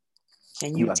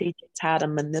 Can you teach us how to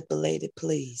manipulate it,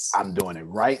 please? I'm doing it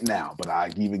right now, but I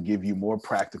even give you more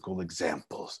practical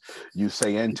examples. You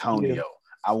say, Antonio,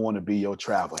 I want to be your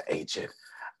travel agent.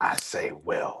 I say,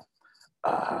 well,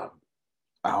 I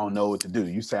don't know what to do.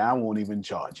 You say, I won't even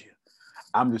charge you.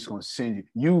 I'm just going to send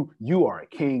you. You are a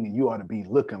king and you ought to be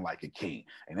looking like a king.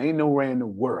 And ain't nowhere in the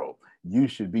world you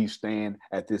should be staying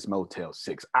at this Motel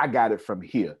 6. I got it from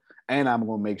here. And I'm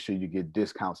going to make sure you get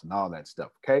discounts and all that stuff,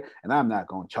 okay? And I'm not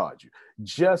going to charge you.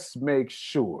 Just make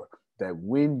sure that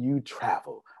when you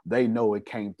travel, they know it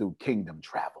came through Kingdom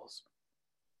Travels.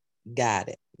 Got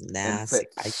it. Now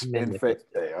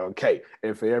okay.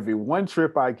 And for every one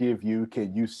trip I give you,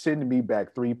 can you send me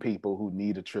back 3 people who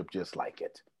need a trip just like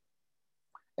it?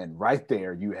 And right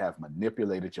there, you have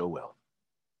manipulated your wealth.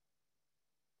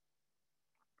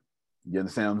 You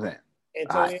understand what I'm saying?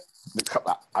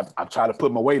 I'm trying to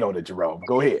put my weight on it, Jerome.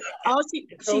 Go ahead. All she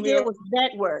did was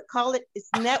network. Call it, it's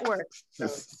network.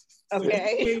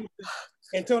 Okay.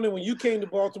 Antonio, when you came to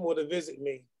Baltimore to visit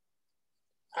me,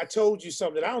 I told you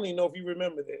something. I don't even know if you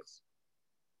remember this.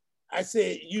 I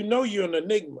said, you're an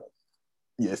enigma.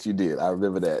 Yes, you did. I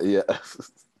remember that. Yeah.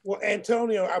 Well,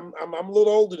 Antonio, I'm a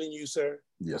little older than you, sir.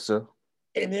 Yes, sir.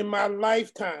 And in my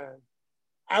lifetime,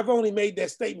 I've only made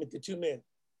that statement to 2 men.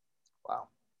 Wow.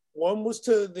 One was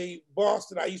to the boss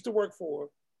that I used to work for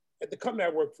at the company I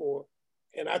worked for.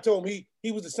 And I told him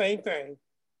he was the same thing.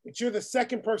 But you're the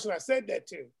second person I said that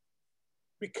to.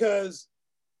 Because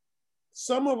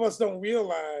some of us don't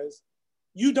realize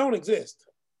you don't exist.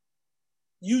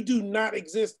 You do not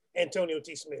exist, Antonio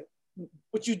T. Smith,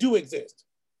 but you do exist.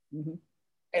 Mm-hmm.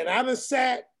 And I've been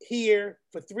sat here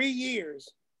for 3 years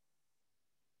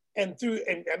and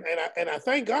I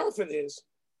thank God for this.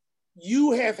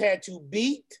 You have had to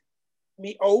beat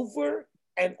me over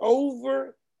and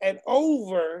over and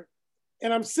over.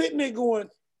 And I'm sitting there going,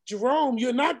 Jerome,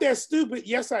 you're not that stupid.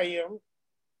 Yes, I am.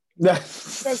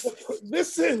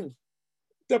 Listen,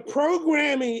 the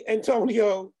programming,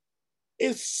 Antonio,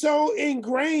 is so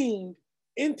ingrained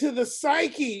into the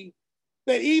psyche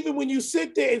that even when you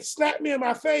sit there and slap me in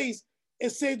my face,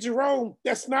 and said, Jerome,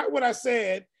 that's not what I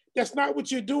said. That's not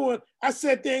what you're doing. I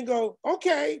sat there and go,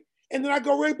 okay. And then I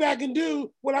go right back and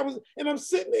do what I was, and I'm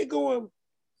sitting there going,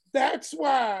 that's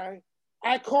why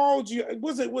I called you.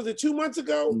 Was it 2 months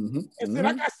ago? And said,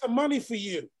 I got some money for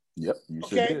you. Yep, you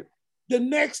sure did. The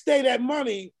next day, that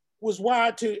money was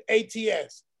wired to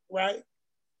ATS, right?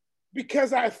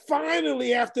 Because I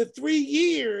finally, after 3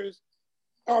 years,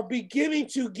 are beginning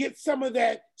to get some of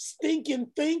that stinking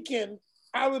thinking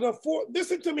out of the fort.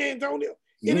 Listen to me, Antonio.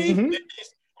 It ain't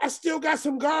finished. I still got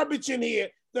some garbage in here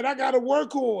that I got to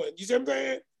work on. You see what I'm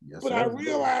saying? Yes, but sir. I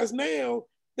realize now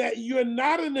that you're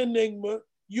not an enigma.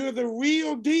 You're the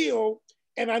real deal.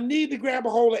 And I need to grab a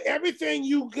hold of everything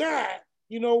you got.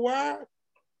 You know why?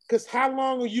 Because how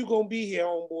long are you going to be here,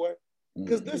 homeboy?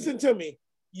 Because listen to me.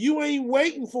 You ain't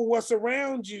waiting for what's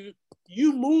around you.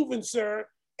 You moving, sir.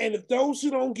 And if those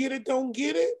who don't get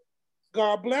it,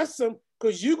 God bless them,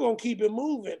 because you're going to keep it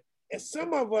moving. And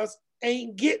some of us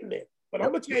ain't getting it. But I'm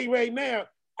going to tell you right now,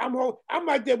 I'm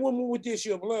like that woman with the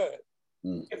issue of blood.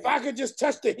 If I could just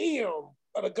touch the hem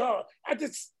of the God,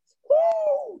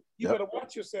 woo! You better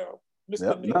watch yourself,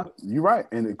 Mr. No, you're right.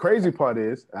 And the crazy part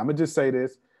is, I'm going to just say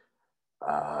this,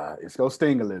 it's going to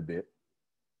sting a little bit.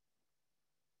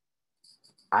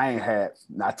 I ain't had,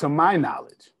 not to my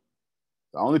knowledge,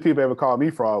 the only people ever called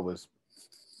me fraud was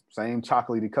same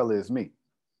chocolatey color as me.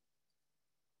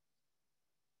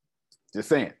 Just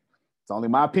saying. It's only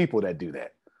my people that do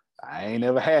that. I ain't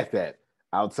never had that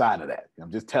outside of that.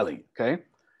 I'm just telling you, okay?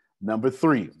 Number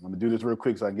 3, I'm gonna do this real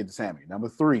quick so I can get to Sammy. Number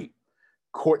 3,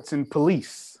 courts and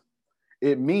police.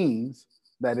 It means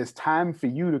that it's time for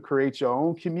you to create your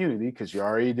own community, because you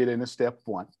already did it in step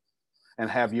 1, and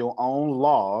have your own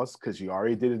laws, because you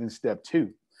already did it in step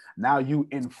 2. Now you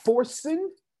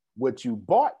enforcing what you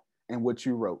bought and what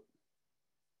you wrote.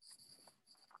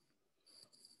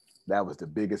 That was the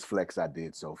biggest flex I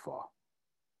did so far.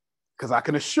 Because I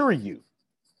can assure you,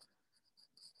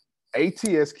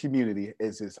 ATS community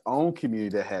is its own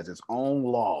community that has its own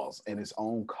laws and its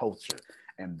own culture.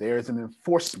 And there's an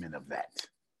enforcement of that.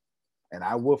 And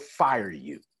I will fire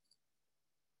you.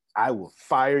 I will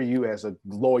fire you as a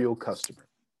loyal customer.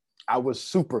 I will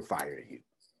super fire you.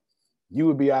 You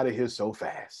would be out of here so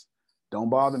fast. Don't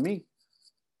bother me.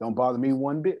 Don't bother me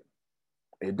one bit.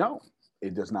 It don't.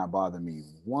 It does not bother me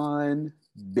one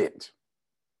bit.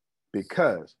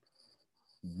 Because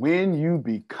when you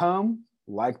become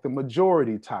like the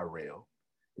majority, Tyrell,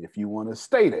 if you want to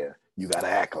stay there, you got to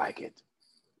act like it.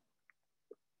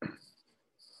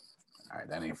 All right,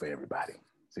 that ain't for everybody.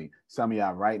 See, some of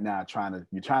y'all right now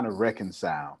you're trying to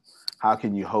reconcile. How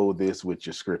can you hold this with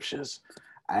your scriptures?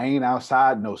 I ain't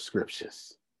outside no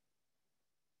scriptures.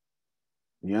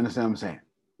 You understand what I'm saying?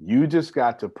 You just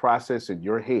got to process in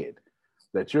your head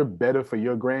that you're better for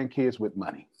your grandkids with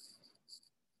money.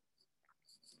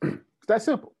 It's that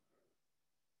simple.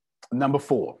 Number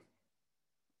 4.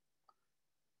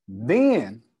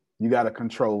 Then you got to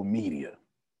control media.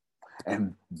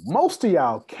 And most of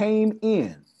y'all came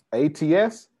in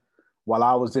ATS while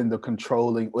I was in the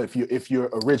controlling, if you're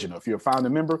original, if you're a founder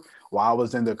member, while I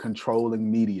was in the controlling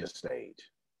media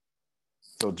stage.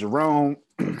 So Jerome,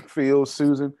 Phil,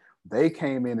 Susan, they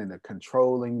came in the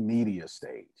controlling media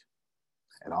stage.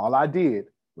 And all I did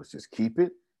was just keep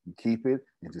it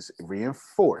and just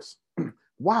reinforce.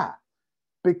 Why?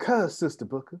 Because, Sister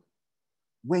Booker,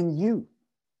 when you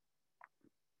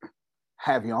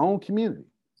have your own community,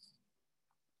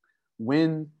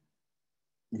 when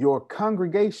your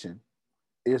congregation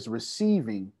is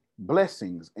receiving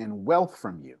blessings and wealth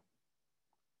from you,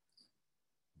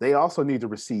 they also need to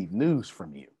receive news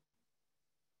from you.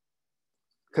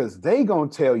 Because they gonna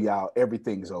tell y'all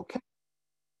everything's okay.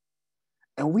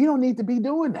 And we don't need to be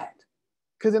doing that,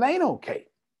 because it ain't okay.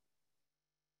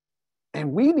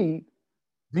 And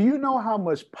do you know how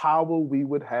much power we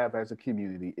would have as a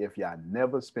community if y'all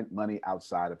never spent money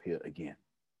outside of here again?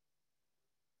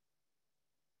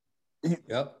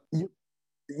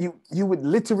 You would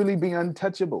literally be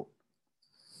untouchable.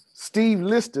 Steve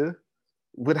Lister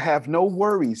would have no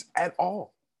worries at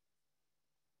all.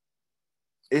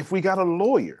 If we got a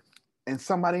lawyer and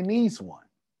somebody needs one,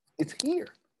 it's here.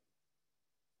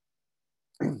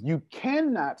 You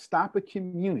cannot stop a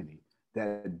community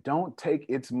that don't take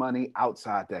its money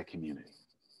outside that community.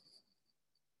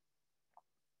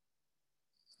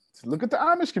 So look at the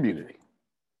Amish community.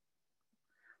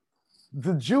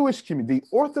 The Jewish community, the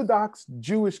Orthodox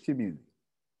Jewish community,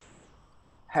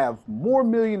 have more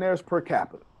millionaires per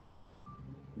capita.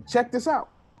 Check this out.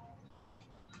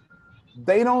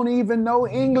 They don't even know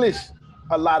English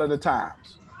a lot of the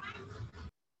times.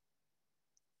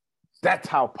 That's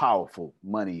how powerful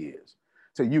money is.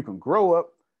 So you can grow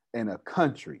up in a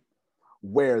country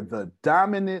where the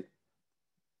dominant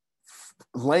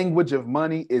language of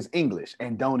money is English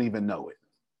and don't even know it.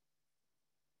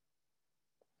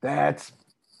 That's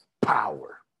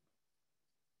power.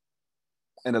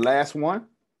 And the last one,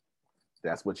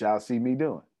 that's what y'all see me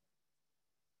doing.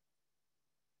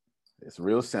 It's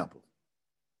real simple.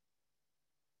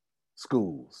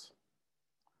 Schools.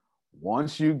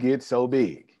 Once you get so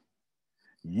big,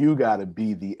 you got to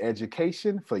be the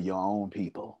education for your own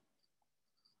people.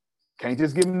 Can't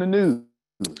just give them the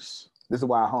news. This is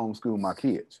why I homeschool my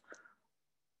kids.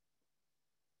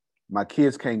 My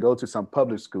kids can't go to some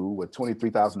public school with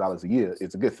 $23,000 a year.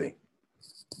 It's a good thing.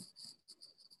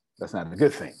 That's not a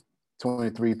good thing.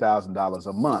 $23,000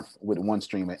 a month with one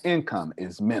stream of income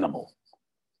is minimal.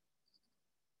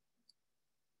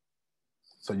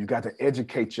 So you got to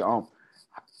educate your own.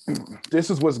 This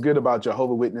is what's good about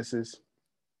Jehovah's Witnesses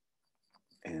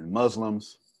and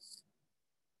Muslims.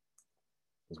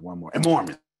 There's one more. And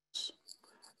Mormons.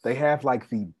 They have like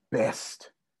the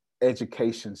best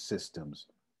education systems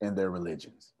in their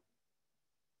religions.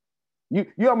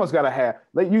 You almost got to have,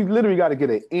 like, you literally got to get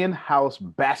an in-house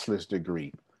bachelor's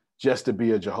degree just to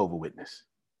be a Jehovah's Witness.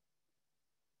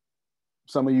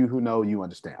 Some of you who know, you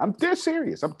understand. They're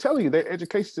serious. I'm telling you, their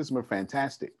education systems are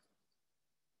fantastic.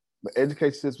 The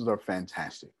education systems are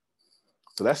fantastic.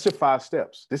 So that's your 5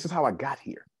 steps. This is how I got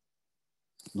here.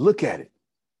 Look at it.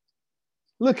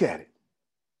 Look at it.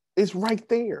 It's right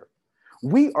there.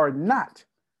 We are not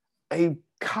a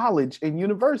college and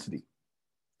university.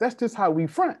 That's just how we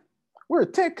front. We're a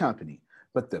tech company.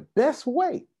 But the best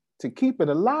way to keep it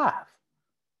alive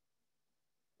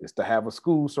is to have a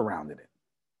school surrounding it.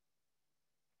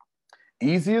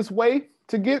 Easiest way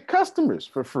to get customers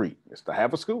for free is to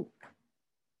have a school.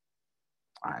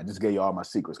 All right, I just gave you all my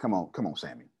secrets. Come on,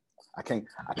 Sammy. I can't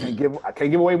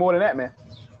give away more than that, man.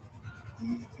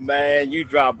 Man, you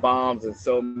drop bombs in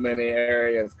so many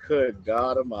areas. Good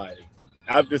God Almighty.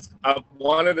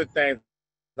 One of the things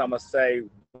I'm gonna say,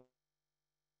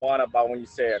 one about when you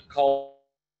say a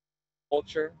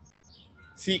culture.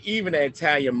 See, even the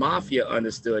Italian mafia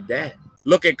understood that.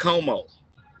 Look at Como.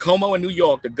 Como in New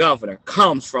York, the governor,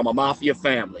 comes from a mafia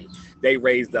family. They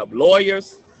raised up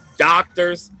lawyers,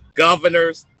 doctors,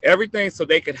 governors, everything so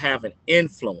they could have an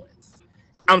influence.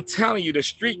 I'm telling you, the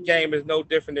street game is no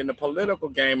different than the political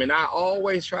game. And I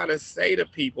always try to say to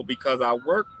people, because I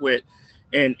work with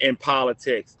in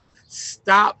politics,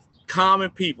 stop common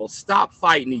people, stop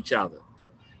fighting each other.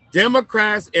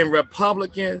 Democrats and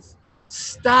Republicans,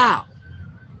 stop.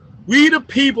 We the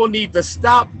people need to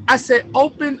stop. I said,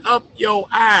 open up your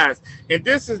eyes. And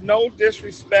this is no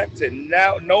disrespect to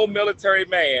no military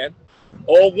man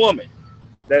or woman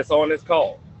that's on this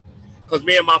call. Because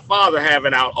me and my father have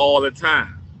it out all the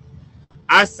time.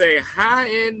 I say, how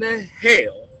in the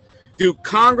hell do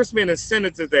congressmen and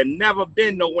senators that never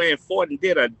been nowhere and fought and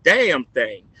did a damn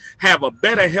thing have a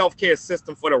better healthcare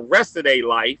system for the rest of their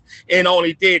life and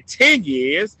only did 10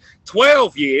 years,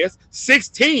 12 years,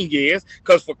 16 years,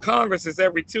 because for Congress it's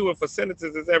every 2 and for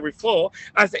senators it's every 4.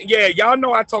 I said, yeah, y'all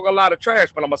know I talk a lot of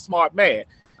trash, but I'm a smart man.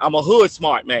 I'm a hood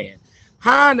smart man.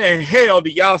 How in the hell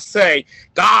do y'all say,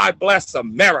 God bless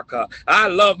America, I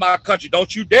love my country,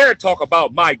 don't you dare talk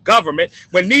about my government,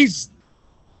 when these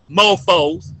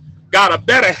mofos got a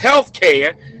better health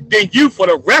care than you for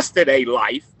the rest of their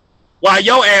life, while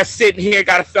your ass sitting here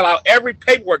got to fill out every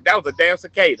paperwork? That was a damn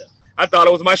cicada. I thought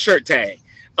it was my shirt tag.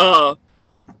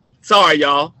 Sorry,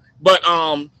 y'all. But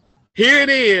here it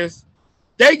is.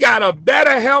 They got a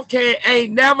better health care,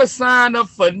 ain't never signed up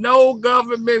for no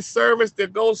government service to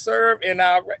go serve in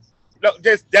our, no,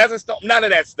 just desert stuff, none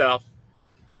of that stuff.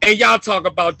 And y'all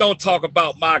don't talk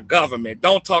about my government.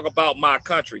 Don't talk about my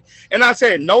country. And I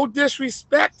said, no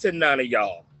disrespect to none of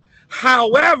y'all.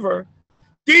 However,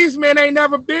 these men ain't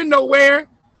never been nowhere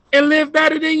and live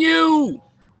better than you.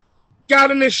 Got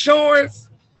an insurance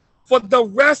for the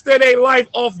rest of their life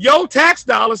off your tax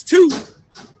dollars too.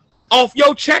 Off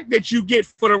your check that you get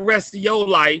for the rest of your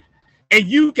life, and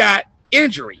you got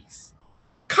injuries.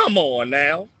 Come on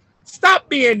now. Stop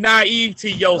being naive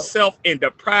to yourself and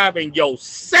depriving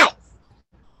yourself.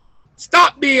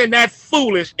 Stop being that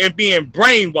foolish and being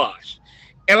brainwashed.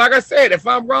 And like I said, if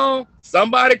I'm wrong,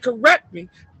 somebody correct me.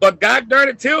 But God darn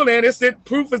it, till then,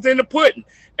 proof is in the pudding.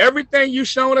 Everything you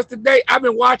showing us today, I've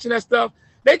been watching that stuff.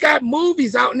 They got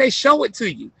movies out and they show it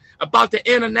to you about the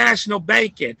international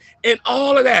banking and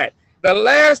all of that. The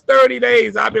last 30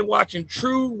 days, I've been watching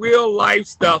true, real life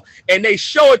stuff, and they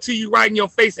show it to you right in your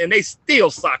face, and they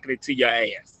still socking it to your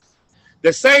ass.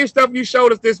 The same stuff you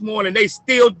showed us this morning, they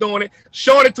still doing it.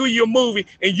 Showing it to your movie,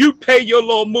 and you pay your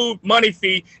little money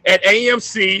fee at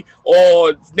AMC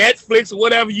or Netflix or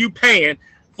whatever you paying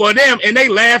for them, and they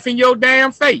laugh in your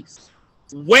damn face.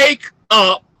 Wake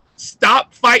up.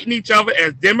 Stop fighting each other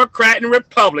as Democrat and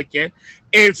Republican,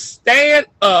 and stand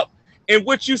up. And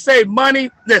what you say, money,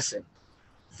 listen,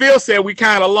 Phil said we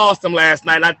kind of lost them last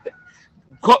night.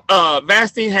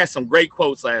 Vastine had some great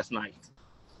quotes last night.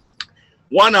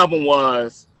 One of them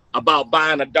was about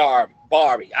buying a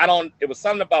Barbie. It was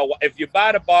something about if you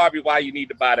buy the Barbie, why you need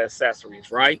to buy the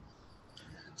accessories, right?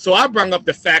 So I brought up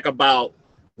the fact about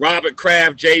Robert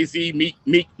Kraft, Jay-Z,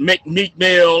 Meek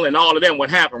Mill, and all of them, what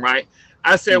happened, right?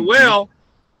 I said, well,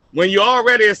 when you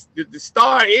already, the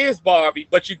star is Barbie,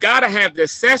 but you got to have the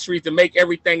accessories to make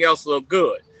everything else look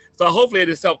good. So hopefully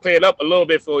this helped clear it up a little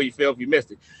bit for you, Phil, if you missed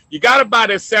it. You got to buy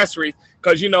the accessories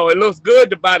because, you know, it looks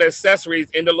good to buy the accessories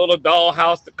in the little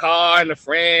dollhouse, the car, and the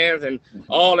friends, and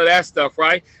all of that stuff,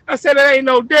 right? I said it ain't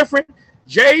no different.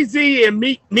 Jay-Z and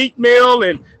Meek Mill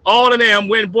and all of them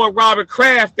went and bought Robert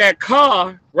Kraft that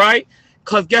car, right?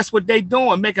 Because guess what they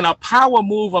doing? Making a power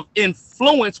move of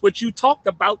influence, which you talked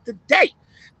about today.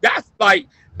 That's like,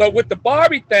 but with the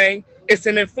Barbie thing, it's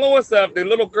an influence of the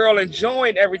little girl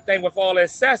enjoying everything with all the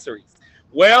accessories.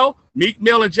 Well, Meek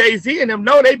Mill and Jay-Z and them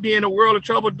know they be in a world of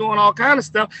trouble doing all kind of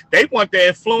stuff. They want the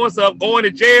influence of going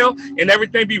to jail and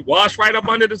everything be washed right up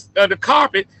under the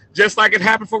carpet, just like it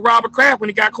happened for Robert Kraft when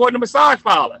he got caught in the massage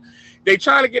parlor. They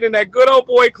trying to get in that good old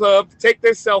boy club to take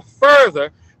themselves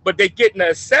further, but they getting the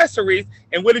accessories.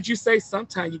 And what did you say?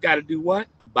 Sometimes you got to do what?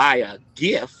 Buy a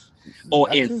gift or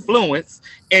influence.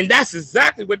 And that's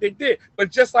exactly what they did.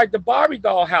 But just like the Barbie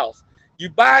doll house, you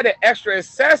buy the extra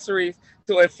accessories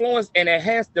to influence and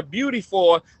enhance the beauty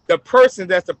for the person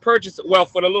that's the purchaser. Well,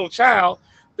 for the little child.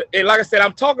 And like I said,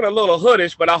 I'm talking a little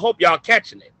hoodish, but I hope y'all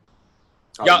catching it.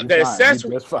 Y'all, the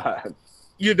accessories,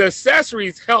 the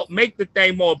accessories help make the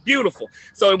thing more beautiful.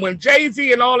 So when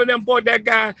Jay-Z and all of them bought that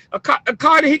guy a car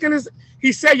that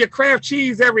he sell your Kraft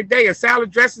cheese every day and salad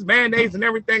dressings, mayonnaise, and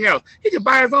everything else. He could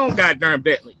buy his own goddamn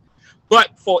Bentley.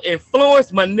 But for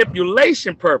influence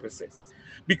manipulation purposes,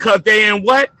 because they in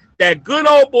what? That good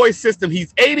old boy system.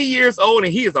 He's 80 years old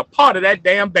and he is a part of that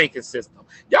damn banking system.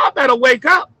 Y'all better wake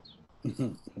up.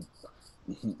 I'm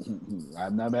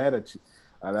not mad at you.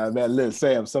 I'm not mad. Look,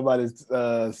 Sam, somebody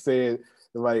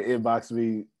inboxed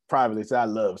me privately, said, I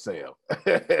love Sam.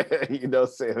 You know,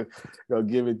 Sam, gonna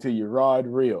give it to you raw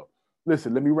and real.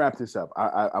 Listen, let me wrap this up.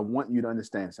 I want you to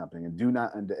understand something, and do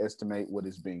not underestimate what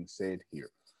is being said here.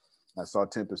 I saw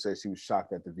Temper say she was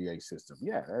shocked at the VA system.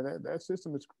 Yeah, that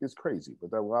system is crazy,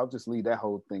 but I'll just leave that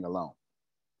whole thing alone.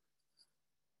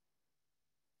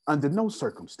 Under no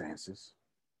circumstances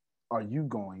are you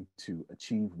going to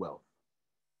achieve wealth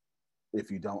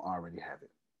if you don't already have it.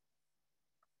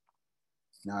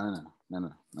 No.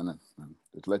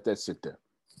 Just let that sit there.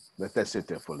 Let that sit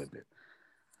there for a little bit.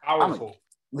 Powerful.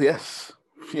 Yes.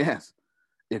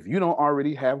 If you don't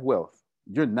already have wealth,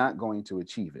 you're not going to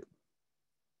achieve it.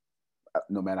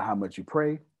 No matter how much you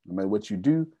pray, no matter what you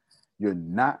do, you're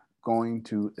not going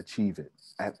to achieve it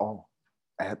at all.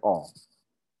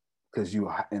 Because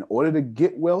in order to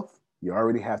get wealth, you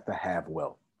already have to have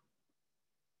wealth.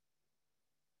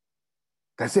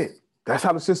 That's it. That's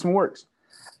how the system works.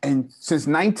 And since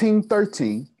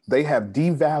 1913, they have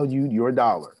devalued your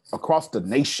dollar across the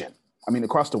nation. I mean,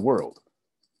 across the world.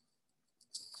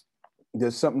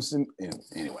 There's something,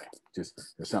 anyway, there's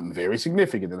something very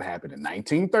significant that happened in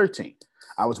 1913.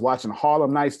 I was watching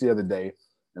Harlem Nights the other day,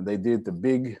 and they did the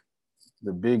big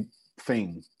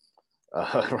thing,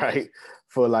 right?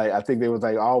 For like, I think they was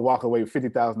like, all walk away with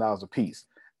 $50,000 a piece.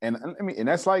 And I mean, and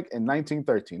that's like in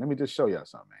 1913. Let me just show y'all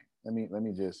something, man. Let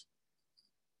me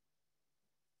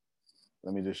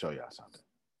just show y'all something.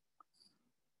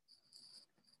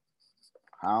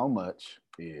 How much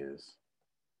is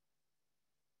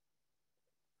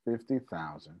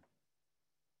 50,000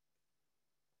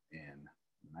 in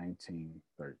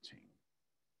 1913?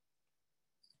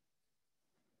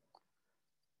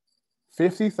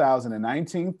 50,000 in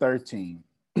 1913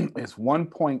 is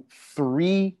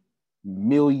 $1.3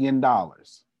 million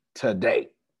today.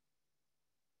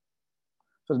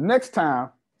 So the next time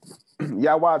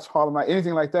y'all watch Harlem Night,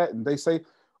 anything like that, and they say,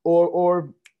 or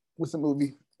what's the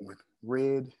movie with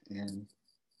Red and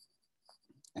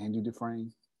Andrew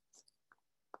Dufresne?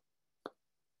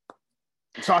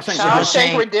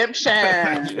 Shawshank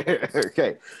Redemption.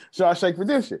 Okay, Shawshank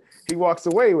Redemption. He walks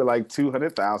away with like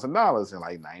 $200,000 in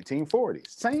like 1940.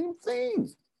 Same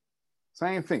thing.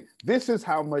 This is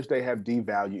how much they have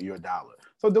devalued your dollar.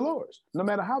 So Dolores, no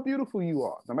matter how beautiful you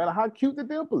are, no matter how cute the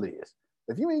dimple is,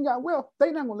 If you ain't got wealth,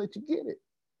 they not gonna let you get it.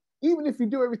 Even if you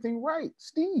do everything right,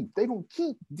 Steve, they gonna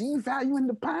keep devaluing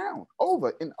the pound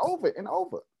over and over and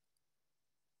over.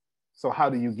 So how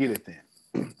do you get it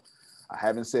then? I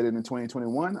haven't said it in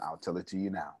 2021. I'll tell it to you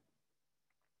now.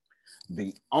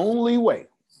 The only way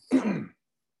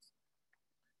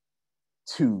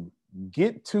to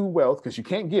get to wealth, because you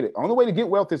can't get it. The only way to get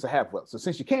wealth is to have wealth. So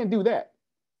since you can't do that,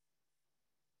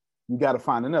 you got to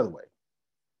find another way.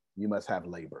 You must have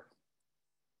labor.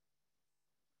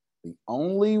 The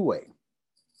only way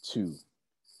to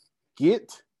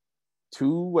get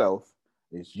to wealth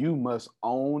is you must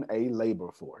own a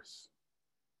labor force.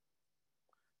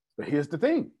 But here's the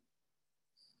thing,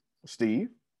 Steve,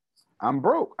 I'm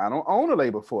broke. I don't own a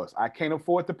labor force. I can't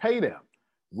afford to pay them,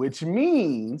 which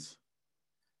means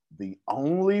the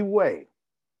only way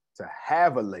to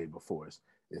have a labor force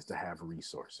is to have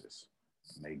resources.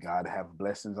 May God have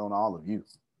blessings on all of you,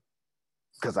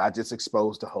 because I just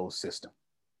exposed the whole system.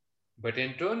 But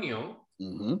Antonio,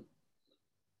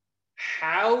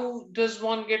 how does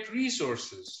one get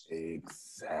resources?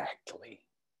 Exactly.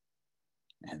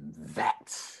 And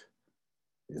that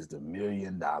is the $1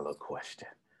 million question,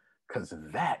 because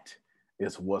that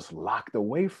is what's locked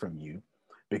away from you,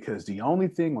 because the only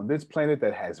thing on this planet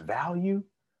that has value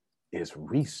is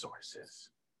resources.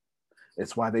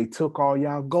 It's why they took all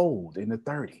y'all gold in the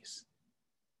 30s.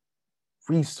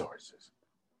 Resources.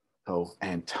 So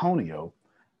Antonio,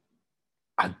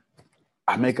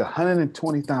 I make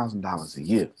 $120,000 a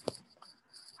year.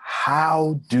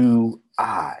 How do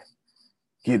I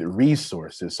get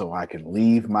resources so I can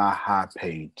leave my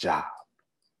high-paid job?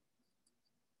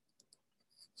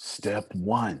 Step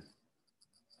one,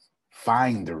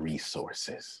 find the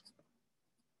resources.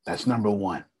 That's number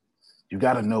one. You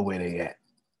got to know where they at.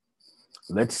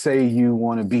 Let's say you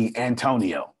want to be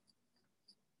Antonio.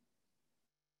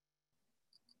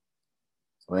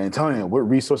 Well, Antonio, what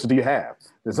resources do you have?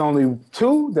 There's only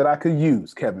two that I could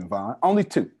use, Kevin Vaughn. Only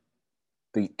two.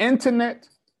 The internet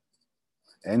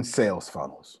and sales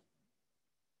funnels.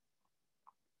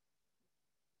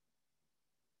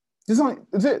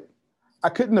 That's it. I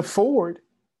couldn't afford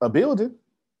a building.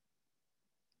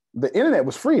 The internet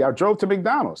was free. I drove to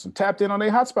McDonald's and tapped in on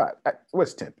their hotspot.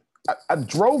 What's tip? I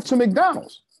drove to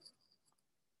McDonald's.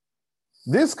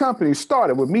 This company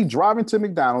started with me driving to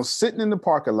McDonald's, sitting in the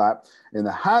parking lot in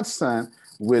the hot sun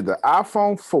with the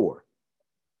iPhone 4,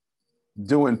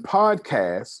 doing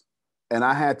podcasts, and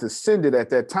I had to send it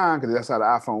at that time, because that's how the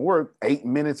iPhone worked, 8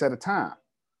 minutes at a time.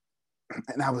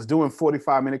 And I was doing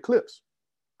 45-minute clips.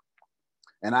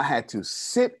 And I had to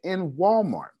sit in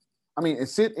Walmart. And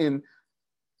sit in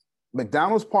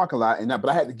McDonald's parking lot, but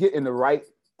I had to get in the right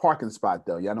parking spot,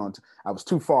 though. Y'all know I was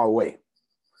too far away.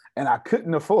 And I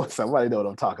couldn't afford, somebody know what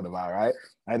I'm talking about, right?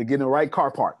 I had to get in the right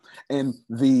car park. And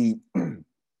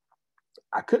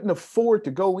I couldn't afford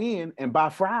to go in and buy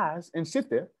fries and sit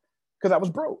there because I was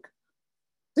broke.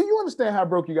 Do you understand how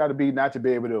broke you got to be not to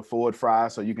be able to afford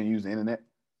fries so you can use the internet?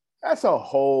 That's a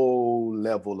whole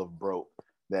level of broke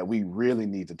that we really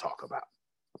need to talk about.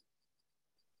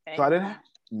 So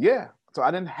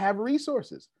I didn't have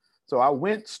resources. So I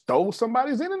went, stole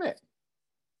somebody's internet.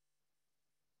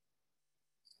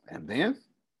 And then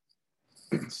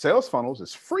sales funnels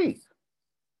is free.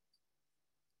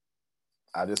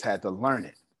 I just had to learn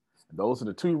it. And those are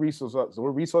the two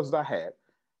resources I had.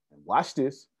 And watch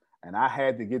this. And I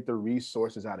had to get the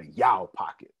resources out of y'all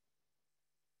pocket.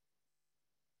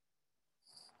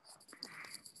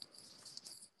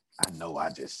 I know I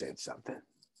just said something.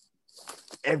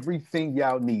 Everything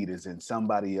y'all need is in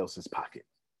somebody else's pocket.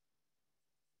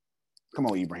 Come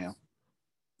on, Ibrahim.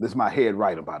 This is my head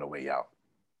writer, by the way, y'all.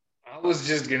 I was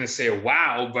just going to say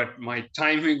wow, but my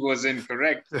timing was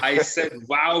incorrect. I said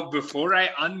wow before I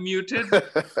unmuted,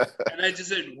 and I just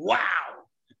said wow.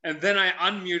 And then I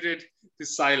unmuted to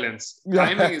silence.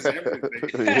 Timing is everything.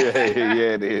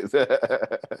 yeah, it is.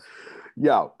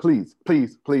 Y'all, please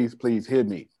hear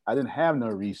me. I didn't have no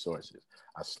resources.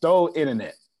 I stole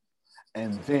internet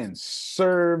and then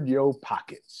served your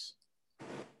pockets.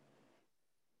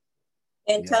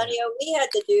 Antonio, we had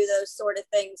to do those sort of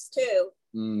things too.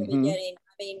 In the beginning.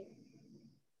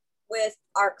 With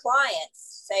our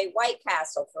clients, say White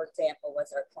Castle, for example,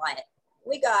 was our client.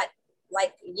 We got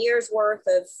like a year's worth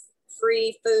of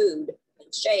free food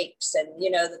and shakes and,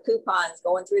 the coupons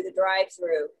going through the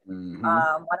drive-through.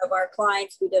 One of our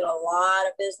clients, we did a lot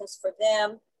of business for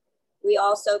them. We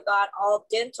also got all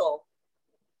dental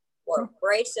or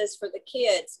braces for the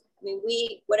kids.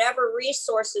 Whatever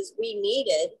resources we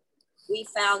needed, we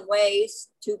found ways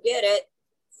to get it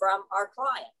from our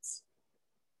clients.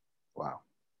 Wow.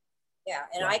 Yeah,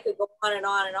 and I could go on and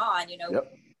on and on,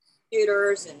 Yep.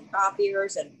 computers and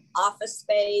copiers and office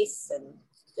space and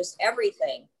just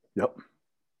everything. Yep.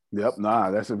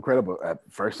 Nah, that's incredible. At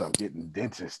first, I'm getting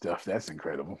dentist stuff. That's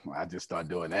incredible. I just start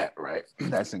doing that, right?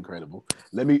 That's incredible.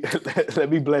 Let me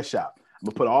bless y'all. I'm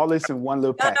gonna put all this in one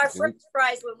little Got package. our French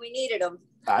fries when we needed them.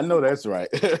 I know that's right.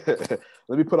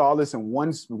 Let me put all this in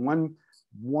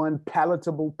one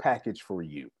palatable package for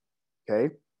you.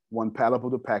 Okay, one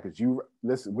palatable package. You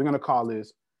listen. We're gonna call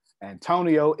this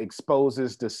Antonio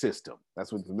exposes the system.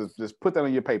 That's what. Just put that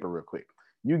on your paper real quick.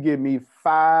 You give me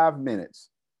 5 minutes,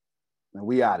 and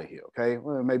we out of here. Okay,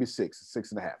 well, maybe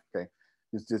 6.5. Okay,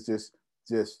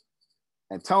 just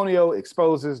Antonio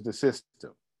exposes the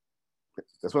system.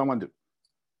 That's what I'm gonna do.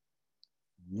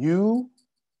 You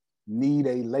need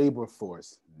a labor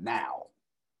force now.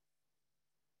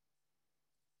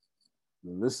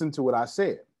 Listen to what I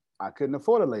said. I couldn't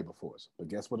afford a labor force, but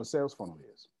guess what a sales funnel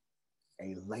is?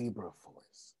 A labor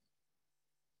force.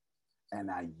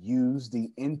 And I used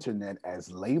the internet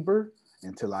as labor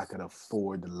until I could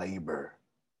afford labor.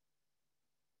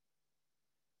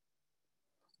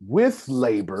 With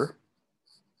labor,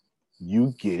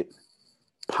 you get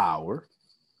power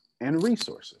and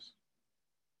resources.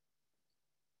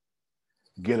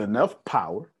 Get enough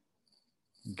power,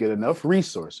 get enough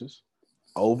resources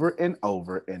over and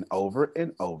over and over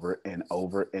and over and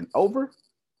over and over,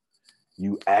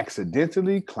 you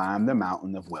accidentally climb the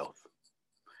mountain of wealth.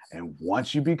 And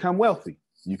once you become wealthy,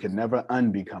 you can never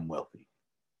unbecome wealthy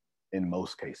in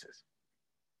most cases.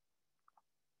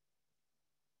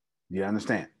 You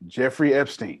understand? Jeffrey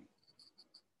Epstein,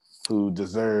 who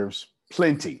deserves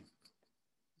plenty,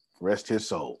 rest his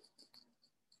soul,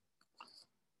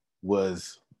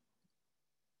 was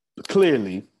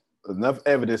clearly enough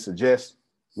evidence suggests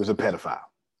was a pedophile.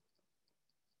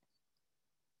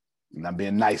 And I'm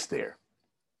being nice there.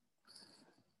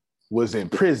 Was in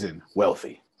prison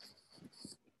wealthy.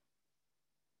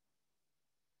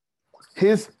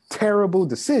 His terrible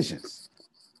decisions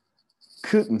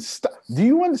couldn't stop. Do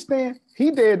you understand?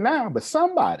 He dead now, but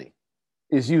somebody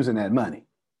is using that money.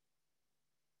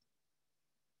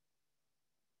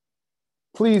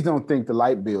 Please don't think the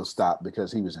light bill stopped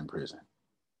because he was in prison.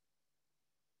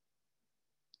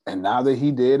 And now that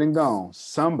he dead and gone,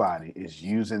 somebody is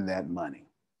using that money.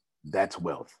 That's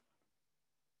wealth.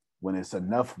 When it's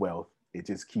enough wealth, it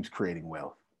just keeps creating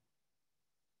wealth.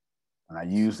 And I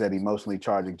use that emotionally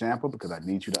charged example because I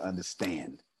need you to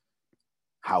understand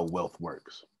how wealth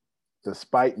works.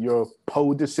 Despite your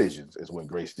poor decisions, is what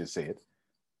Grace just said.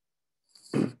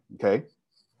 Okay?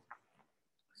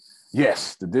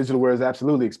 Yes, the digital world is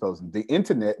absolutely exposing. The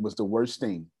internet was the worst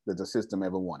thing that the system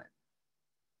ever wanted.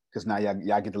 Because now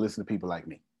y'all get to listen to people like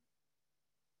me.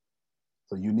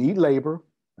 So you need labor,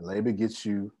 and labor gets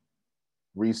you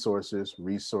resources.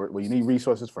 Well, you need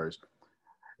resources first.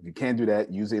 If you can't do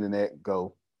that, use the internet,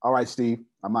 go, all right, Steve,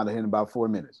 I'm out of here in about 4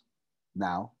 minutes.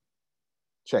 Now,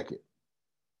 check it.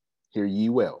 Hear ye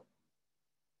well.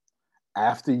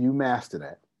 After you master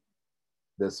that,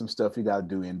 there's some stuff you got to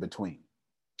do in between.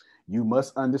 You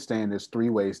must understand there's 3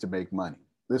 ways to make money.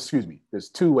 There's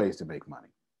 2 ways to make money.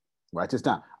 Write this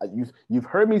down. You've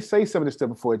heard me say some of this stuff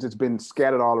before. It's just been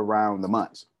scattered all around the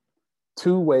months.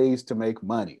 2 ways to make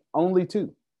money. Only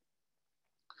 2.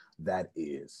 That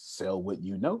is sell what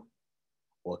you know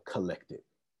or collect it.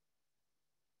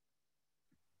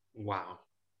 Wow.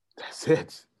 That's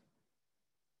it.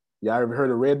 Y'all ever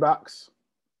heard of Redbox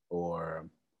or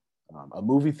a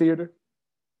movie theater?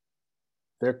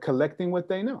 They're collecting what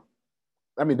they know.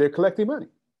 I mean, they're collecting money.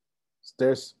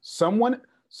 There's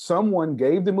someone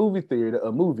gave the movie theater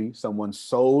a movie, someone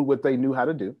sold what they knew how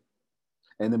to do,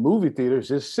 and the movie theater is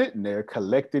just sitting there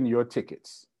collecting your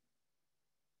tickets.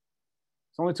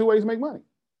 It's only 2 ways to make money.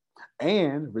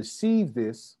 And receive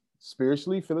this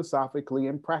spiritually, philosophically,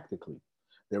 and practically.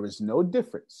 There is no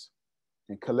difference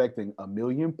in collecting 1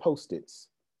 million Post-its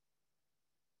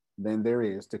than there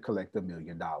is to collect $1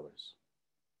 million.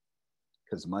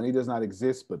 Because money does not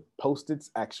exist, but Post-its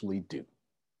actually do.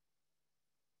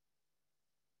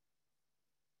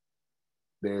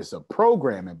 There's a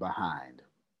programming behind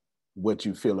what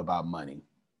you feel about money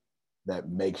that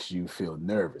makes you feel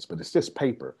nervous, but it's just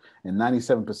paper. And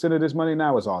 97% of this money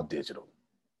now is all digital.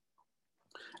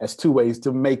 That's 2 ways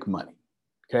to make money,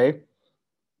 okay?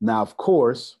 Now, of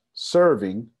course,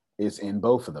 serving is in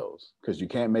both of those because you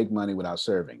can't make money without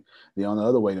serving. The only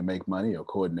other way to make money,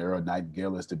 according to Earl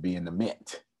Nightingale, is to be in the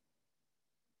mint.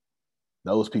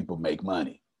 Those people make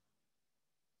money,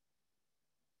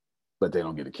 but they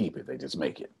don't get to keep it. They just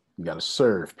make it. You got to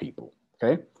serve people,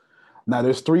 okay? Now,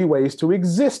 there's 3 ways to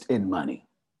exist in money.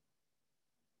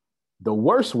 The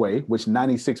worst way, which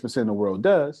 96% of the world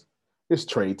does, It's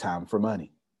trade time for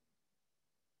money.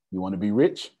 You want to be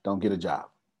rich? Don't get a job.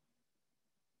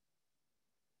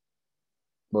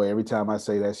 Boy, every time I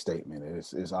say that statement,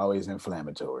 it's always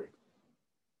inflammatory.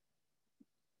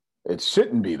 It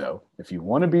shouldn't be, though. If you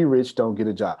want to be rich, don't get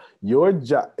a job. Your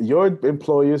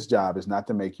employer's job is not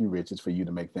to make you rich, it's for you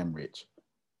to make them rich.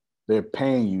 They're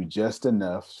paying you just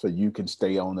enough so you can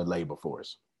stay on the labor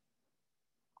force.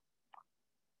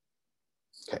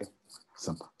 Okay.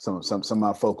 Some of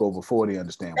my folk over 40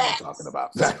 understand what I'm talking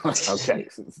about. Okay.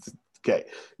 Okay.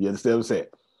 You understand what I'm saying?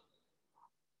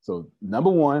 So number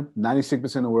one, 96%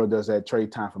 of the world does that.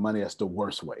 Trade time for money. That's the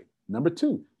worst way. Number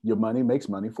two, your money makes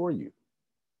money for you.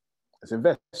 It's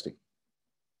investing.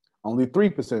 Only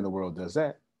 3% of the world does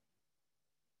that.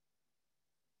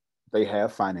 They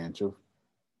have financial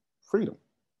freedom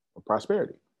or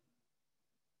prosperity.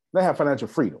 They have financial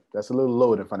freedom. That's a little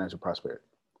lower than financial prosperity.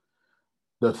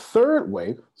 The third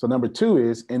way, so number two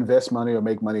is invest money or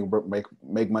make money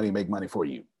for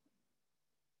you.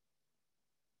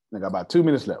 I got about 2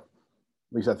 minutes left.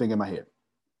 At least I think in my head.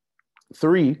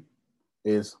 3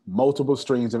 is multiple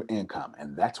streams of income,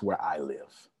 and that's where I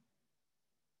live.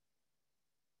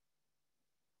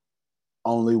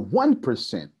 Only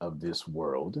 1% of this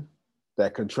world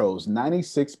that controls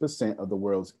 96% of the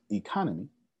world's economy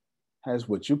has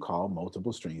what you call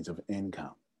multiple streams of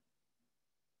income.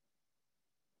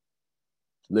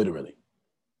 Literally.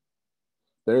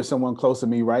 There is someone close to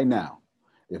me right now.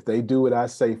 If they do what I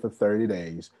say for 30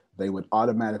 days, they would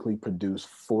automatically produce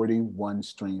 41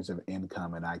 streams of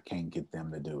income, and I can't get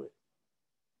them to do it.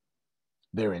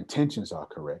 Their intentions are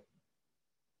correct.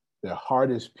 Their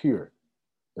heart is pure,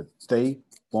 but they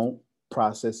won't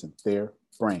process in their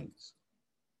brains.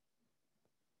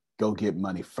 Go get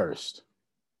money first.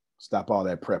 Stop all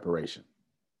that preparation.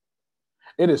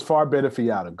 It is far better for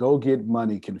y'all to go get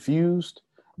money confused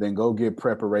than go get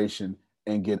preparation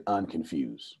and get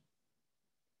unconfused.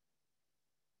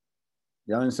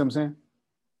 Y'all understand what I'm saying?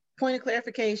 Point of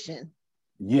clarification.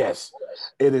 Yes,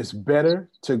 it is better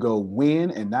to go win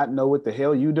and not know what the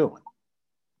hell you're doing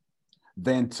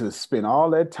than to spend all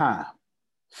that time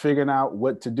figuring out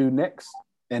what to do next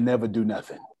and never do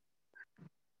nothing.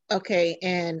 Okay,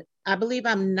 and I believe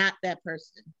I'm not that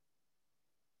person.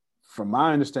 From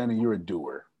my understanding, you're a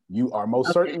doer. You are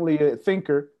most certainly a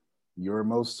thinker. You're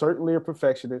most certainly a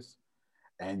perfectionist,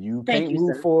 and you can't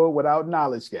move forward without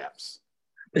knowledge gaps.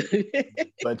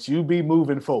 But you be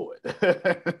moving forward.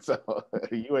 So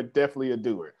you are definitely a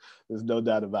doer. There's no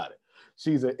doubt about it.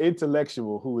 She's an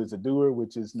intellectual who is a doer,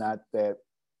 which is not that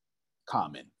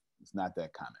common. It's not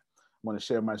that common. I want to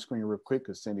share my screen real quick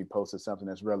because Cindy posted something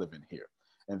that's relevant here.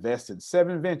 Invest in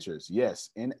 7 ventures. Yes,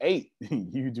 in 8.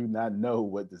 You do not know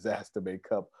what disaster may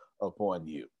come upon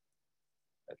you.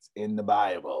 That's in the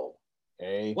Bible.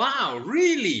 Okay. Wow,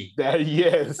 really?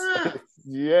 Yes.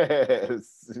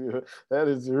 Yes. That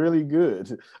is really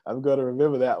good. I'm going to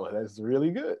remember that one. That's really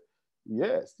good.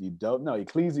 Yes, you don't know.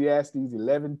 Ecclesiastes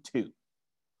 11:2.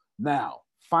 Now,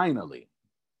 finally,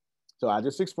 so I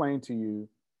just explained to you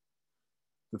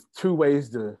the 2 ways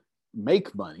to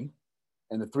make money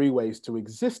and the 3 ways to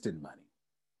exist in money.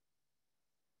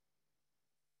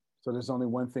 So there's only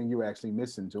one thing you're actually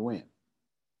missing to win.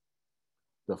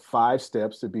 The 5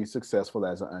 steps to be successful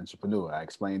as an entrepreneur. I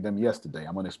explained them yesterday.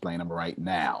 I'm going to explain them right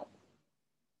now.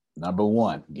 Number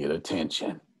 1, get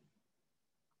attention.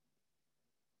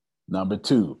 Number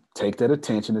 2, take that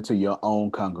attention into your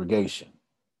own congregation.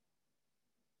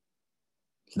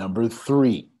 Number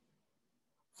 3,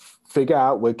 figure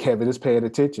out what Kevin is paying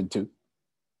attention to.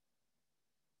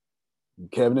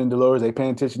 Kevin and Dolores, they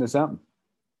paying attention to something.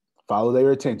 Follow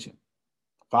their attention.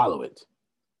 Follow it.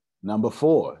 Number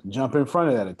 4, jump in front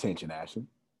of that attention, Ashley.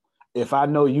 If I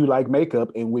know you like makeup,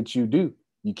 in which you do,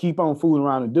 you keep on fooling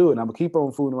around and do it. And I'm going to keep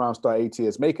on fooling around and start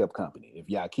ATS makeup company if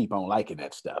y'all keep on liking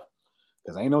that stuff.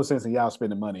 Because ain't no sense in y'all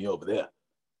spending money over there.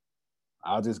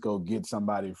 I'll just go get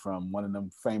somebody from one of them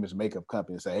famous makeup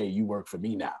companies and say, hey, you work for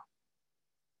me now.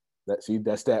 That's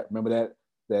that. Remember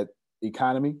that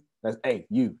economy? That's, hey,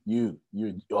 you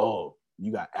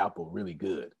got Apple really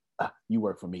good. You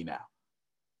work for me now.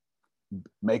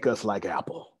 Make us like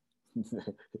Apple.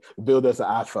 Build us an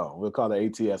iPhone. We'll call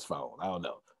it ATS phone. I don't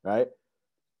know, right?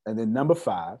 And then number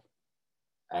 5,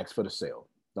 ask for the sale.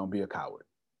 Don't be a coward.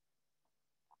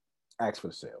 Ask for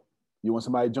the sale. You want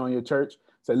somebody to join your church?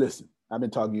 Say, listen, I've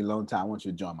been talking to you a long time. I want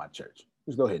you to join my church.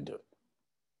 Just go ahead and do it.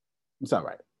 It's all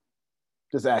right.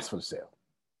 Just ask for the sale.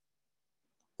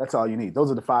 That's all you need.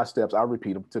 Those are the 5 steps. I'll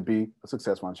repeat them to be a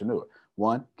successful entrepreneur.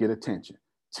 1, get attention.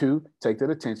 2, take that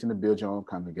attention to build your own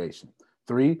congregation.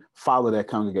 3, follow that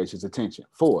congregation's attention.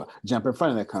 4, jump in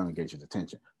front of that congregation's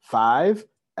attention. 5,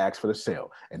 Ask for the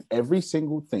sale. And every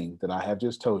single thing that I have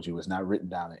just told you is not written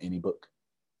down in any book.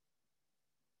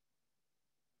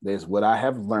 There's what I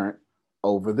have learned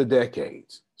over the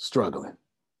decades, struggling.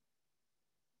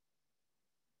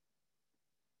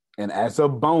 And as a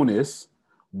bonus,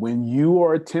 when you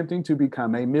are attempting to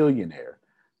become a millionaire,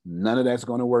 none of that's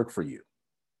going to work for you.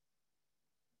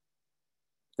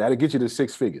 That'll get you to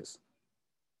 6 figures.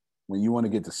 When you want to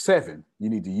get to 7, you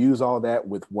need to use all that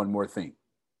with one more thing,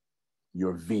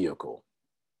 your vehicle.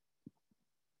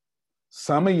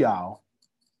 Some of y'all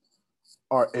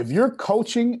are, if you're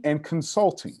coaching and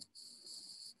consulting,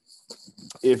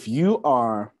 if you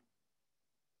are,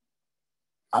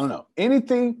 I don't know,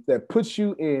 anything that puts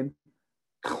you in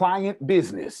client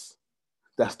business,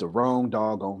 that's the wrong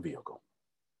doggone vehicle.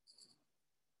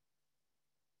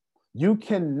 You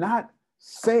cannot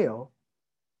sell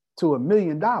to $1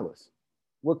 million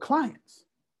with clients.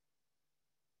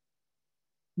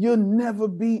 You'll never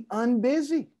be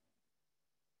unbusy.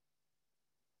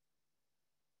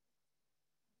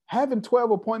 Having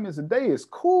 12 appointments a day is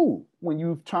cool when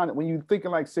you're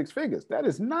thinking like 6 figures. That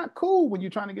is not cool when you're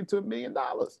trying to get to $1 million.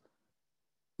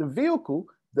 The vehicle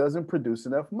doesn't produce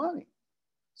enough money.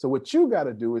 So what you got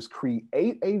to do is create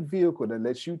a vehicle that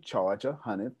lets you charge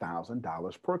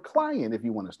 $100,000 per client if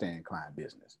you want to stay in client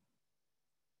business.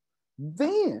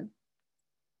 Then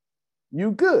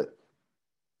you good.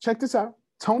 Check this out.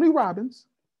 Tony Robbins,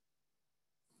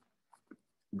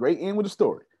 great end with the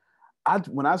story.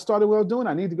 When I started what I was doing,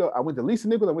 I went to Lisa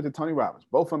Nichols, I went to Tony Robbins,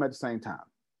 both of them at the same time.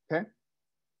 Okay.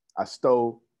 I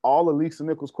stole all of Lisa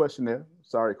Nichols' questionnaire.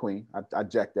 Sorry, Queen. I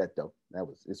jacked that though.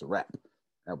 It's a wrap.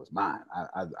 That was mine.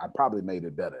 I probably made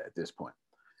it better at this point.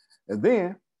 And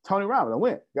then Tony Robbins, I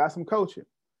went, got some coaching.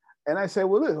 And I said,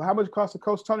 well, look, how much cost to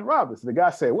coach Tony Robbins? And the guy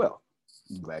said, well,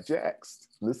 I'm glad you asked.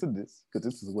 Listen to this, because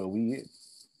this is where we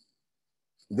is.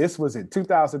 This was in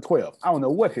 2012. I don't know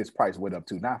what his price went up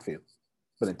to, not Phil.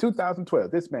 But in 2012,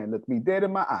 this man looked me dead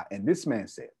in my eye. And this man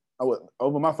said,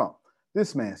 over my phone,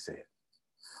 this man said,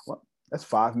 well, that's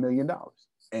 $5 million.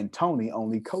 And Tony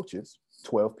only coaches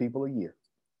 12 people a year.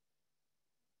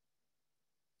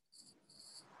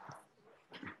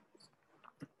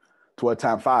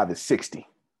 Times 5 is 60.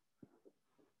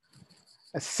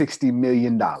 That's $60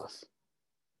 million.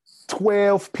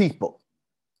 12 people.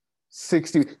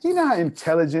 60. Do you know how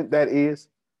intelligent that is?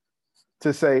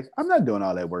 To say, I'm not doing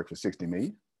all that work for 60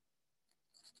 million.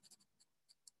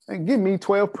 And give me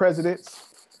 12 presidents,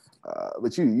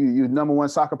 but you number one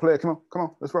soccer player. Come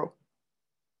on, let's roll.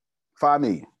 5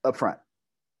 million up front.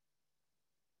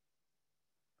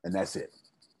 And that's it.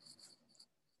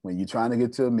 When you're trying to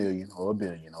get to $1 million or $1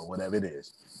 billion or whatever it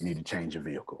is, you need to change your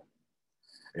vehicle.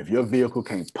 If your vehicle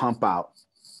can't pump out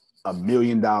 $1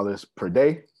 million per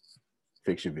day,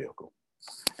 fix your vehicle.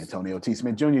 Antonio T.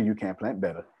 Smith Jr., you can plant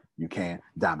better. You can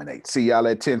dominate. See y'all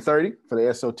at 10:30 for the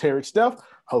esoteric stuff.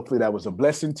 Hopefully that was a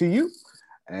blessing to you.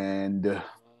 And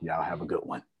y'all have a good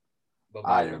one.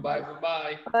 Bye-bye, bye-bye,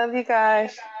 bye-bye. Love you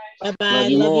guys. Bye-bye.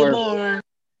 Love you more.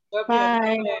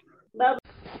 Bye.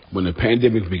 When the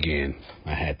pandemic began,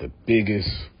 I had the biggest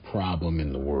problem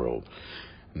in the world.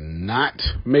 Not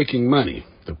making money.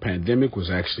 The pandemic was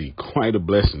actually quite a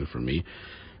blessing for me,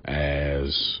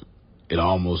 as it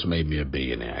almost made me a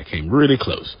billionaire. I came really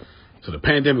close. So the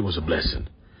pandemic was a blessing.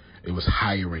 It was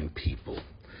hiring people.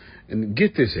 And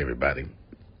get this, everybody.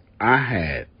 I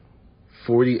had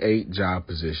 48 job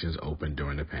positions open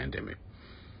during the pandemic.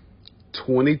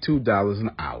 $22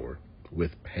 an hour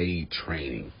with paid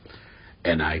training.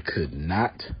 And I could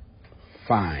not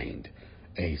find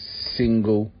a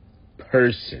single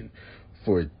person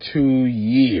for 2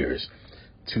 years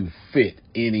to fit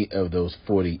any of those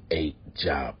 48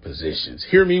 job positions.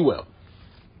 Hear me well.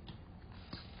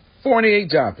 48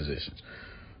 job positions,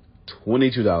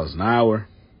 $22 an hour,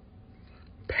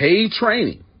 paid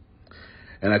training,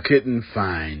 and I couldn't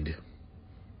find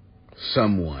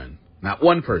someone, not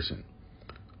one person,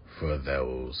 for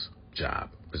those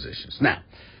job positions. Now,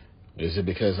 is it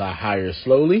because I hire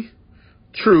slowly?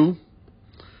 True,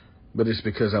 but it's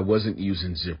because I wasn't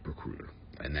using ZipRecruiter,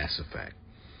 and that's a fact.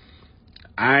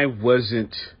 I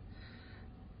wasn't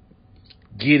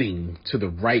getting to the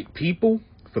right people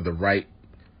for the right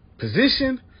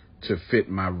position to fit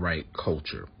my right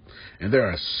culture. And there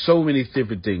are so many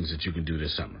different things that you can do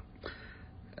this summer.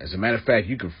 As a matter of fact,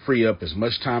 you can free up as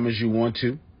much time as you want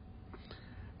to.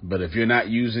 But if you're not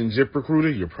using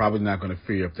ZipRecruiter, you're probably not going to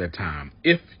free up that time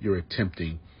if you're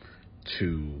attempting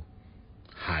to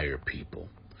hire people.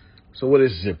 So what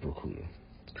is ZipRecruiter?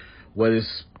 What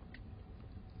is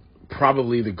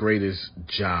probably the greatest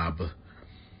job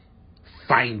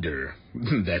finder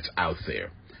that's out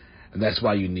there. And that's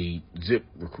why you need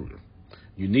ZipRecruiter.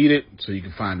 You need it so you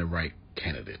can find the right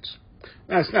candidates.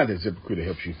 Now, it's not that ZipRecruiter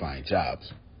helps you find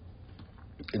jobs.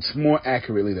 It's more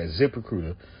accurately that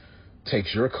ZipRecruiter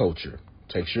takes your culture,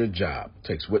 takes your job,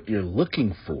 takes what you're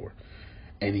looking for,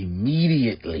 and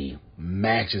immediately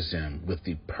matches them with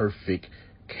the perfect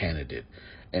candidate.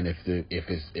 And if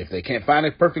they can't find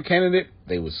a perfect candidate,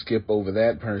 they will skip over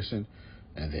that person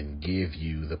and then give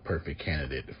you the perfect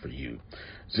candidate for you.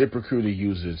 ZipRecruiter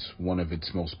uses one of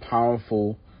its most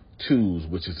powerful tools,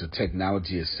 which is the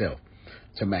technology itself,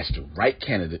 to match the right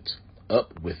candidates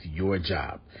up with your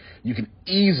job. You can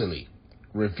easily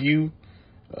review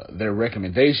their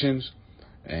recommendations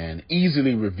and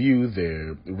easily review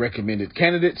their recommended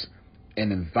candidates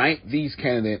and invite these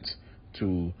candidates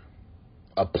to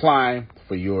apply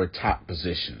for your top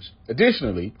positions.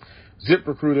 Additionally,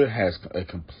 ZipRecruiter has a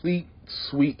complete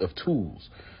suite of tools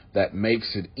that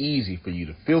makes it easy for you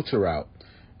to filter out,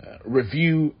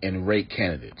 review, and rate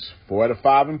candidates. 4 out of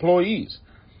 5 employees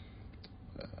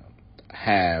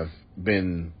have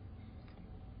been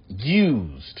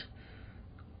used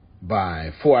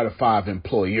by 4 out of 5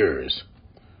 employers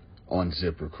on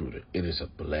ZipRecruiter. It is a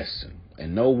blessing.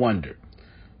 And no wonder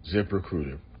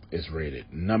ZipRecruiter is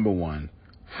rated #1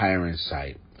 hiring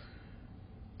site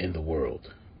in the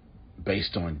world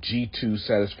based on G2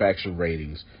 satisfaction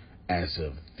ratings as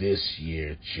of this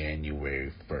year,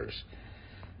 January 1st.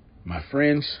 My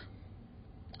friends,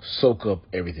 soak up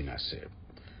everything I said.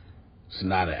 It's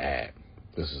not an ad.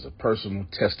 This is a personal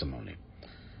testimony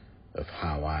of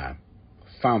how I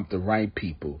found the right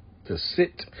people to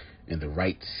sit in the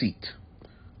right seat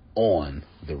on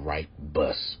the right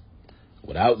bus.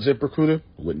 Without ZipRecruiter, it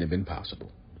wouldn't have been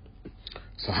possible.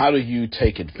 So how do you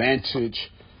take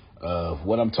advantage of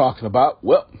what I'm talking about?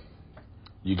 Well,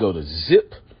 you go to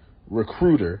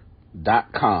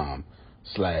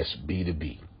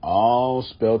ZipRecruiter.com/B2B. All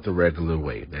spelled the regular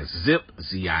way. That's Zip,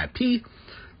 Z-I-P,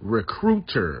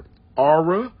 Recruiter,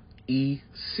 Aura,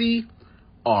 E-C,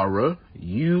 Aura,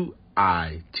 U-I-T-E-R.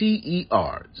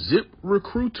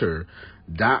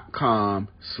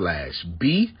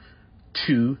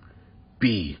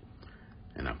 ZipRecruiter.com/B2B.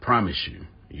 And I promise you,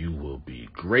 you will be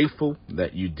grateful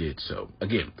that you did so.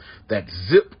 Again, that's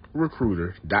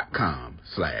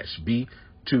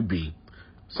ZipRecruiter.com/B2B.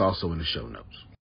 It's also in the show notes.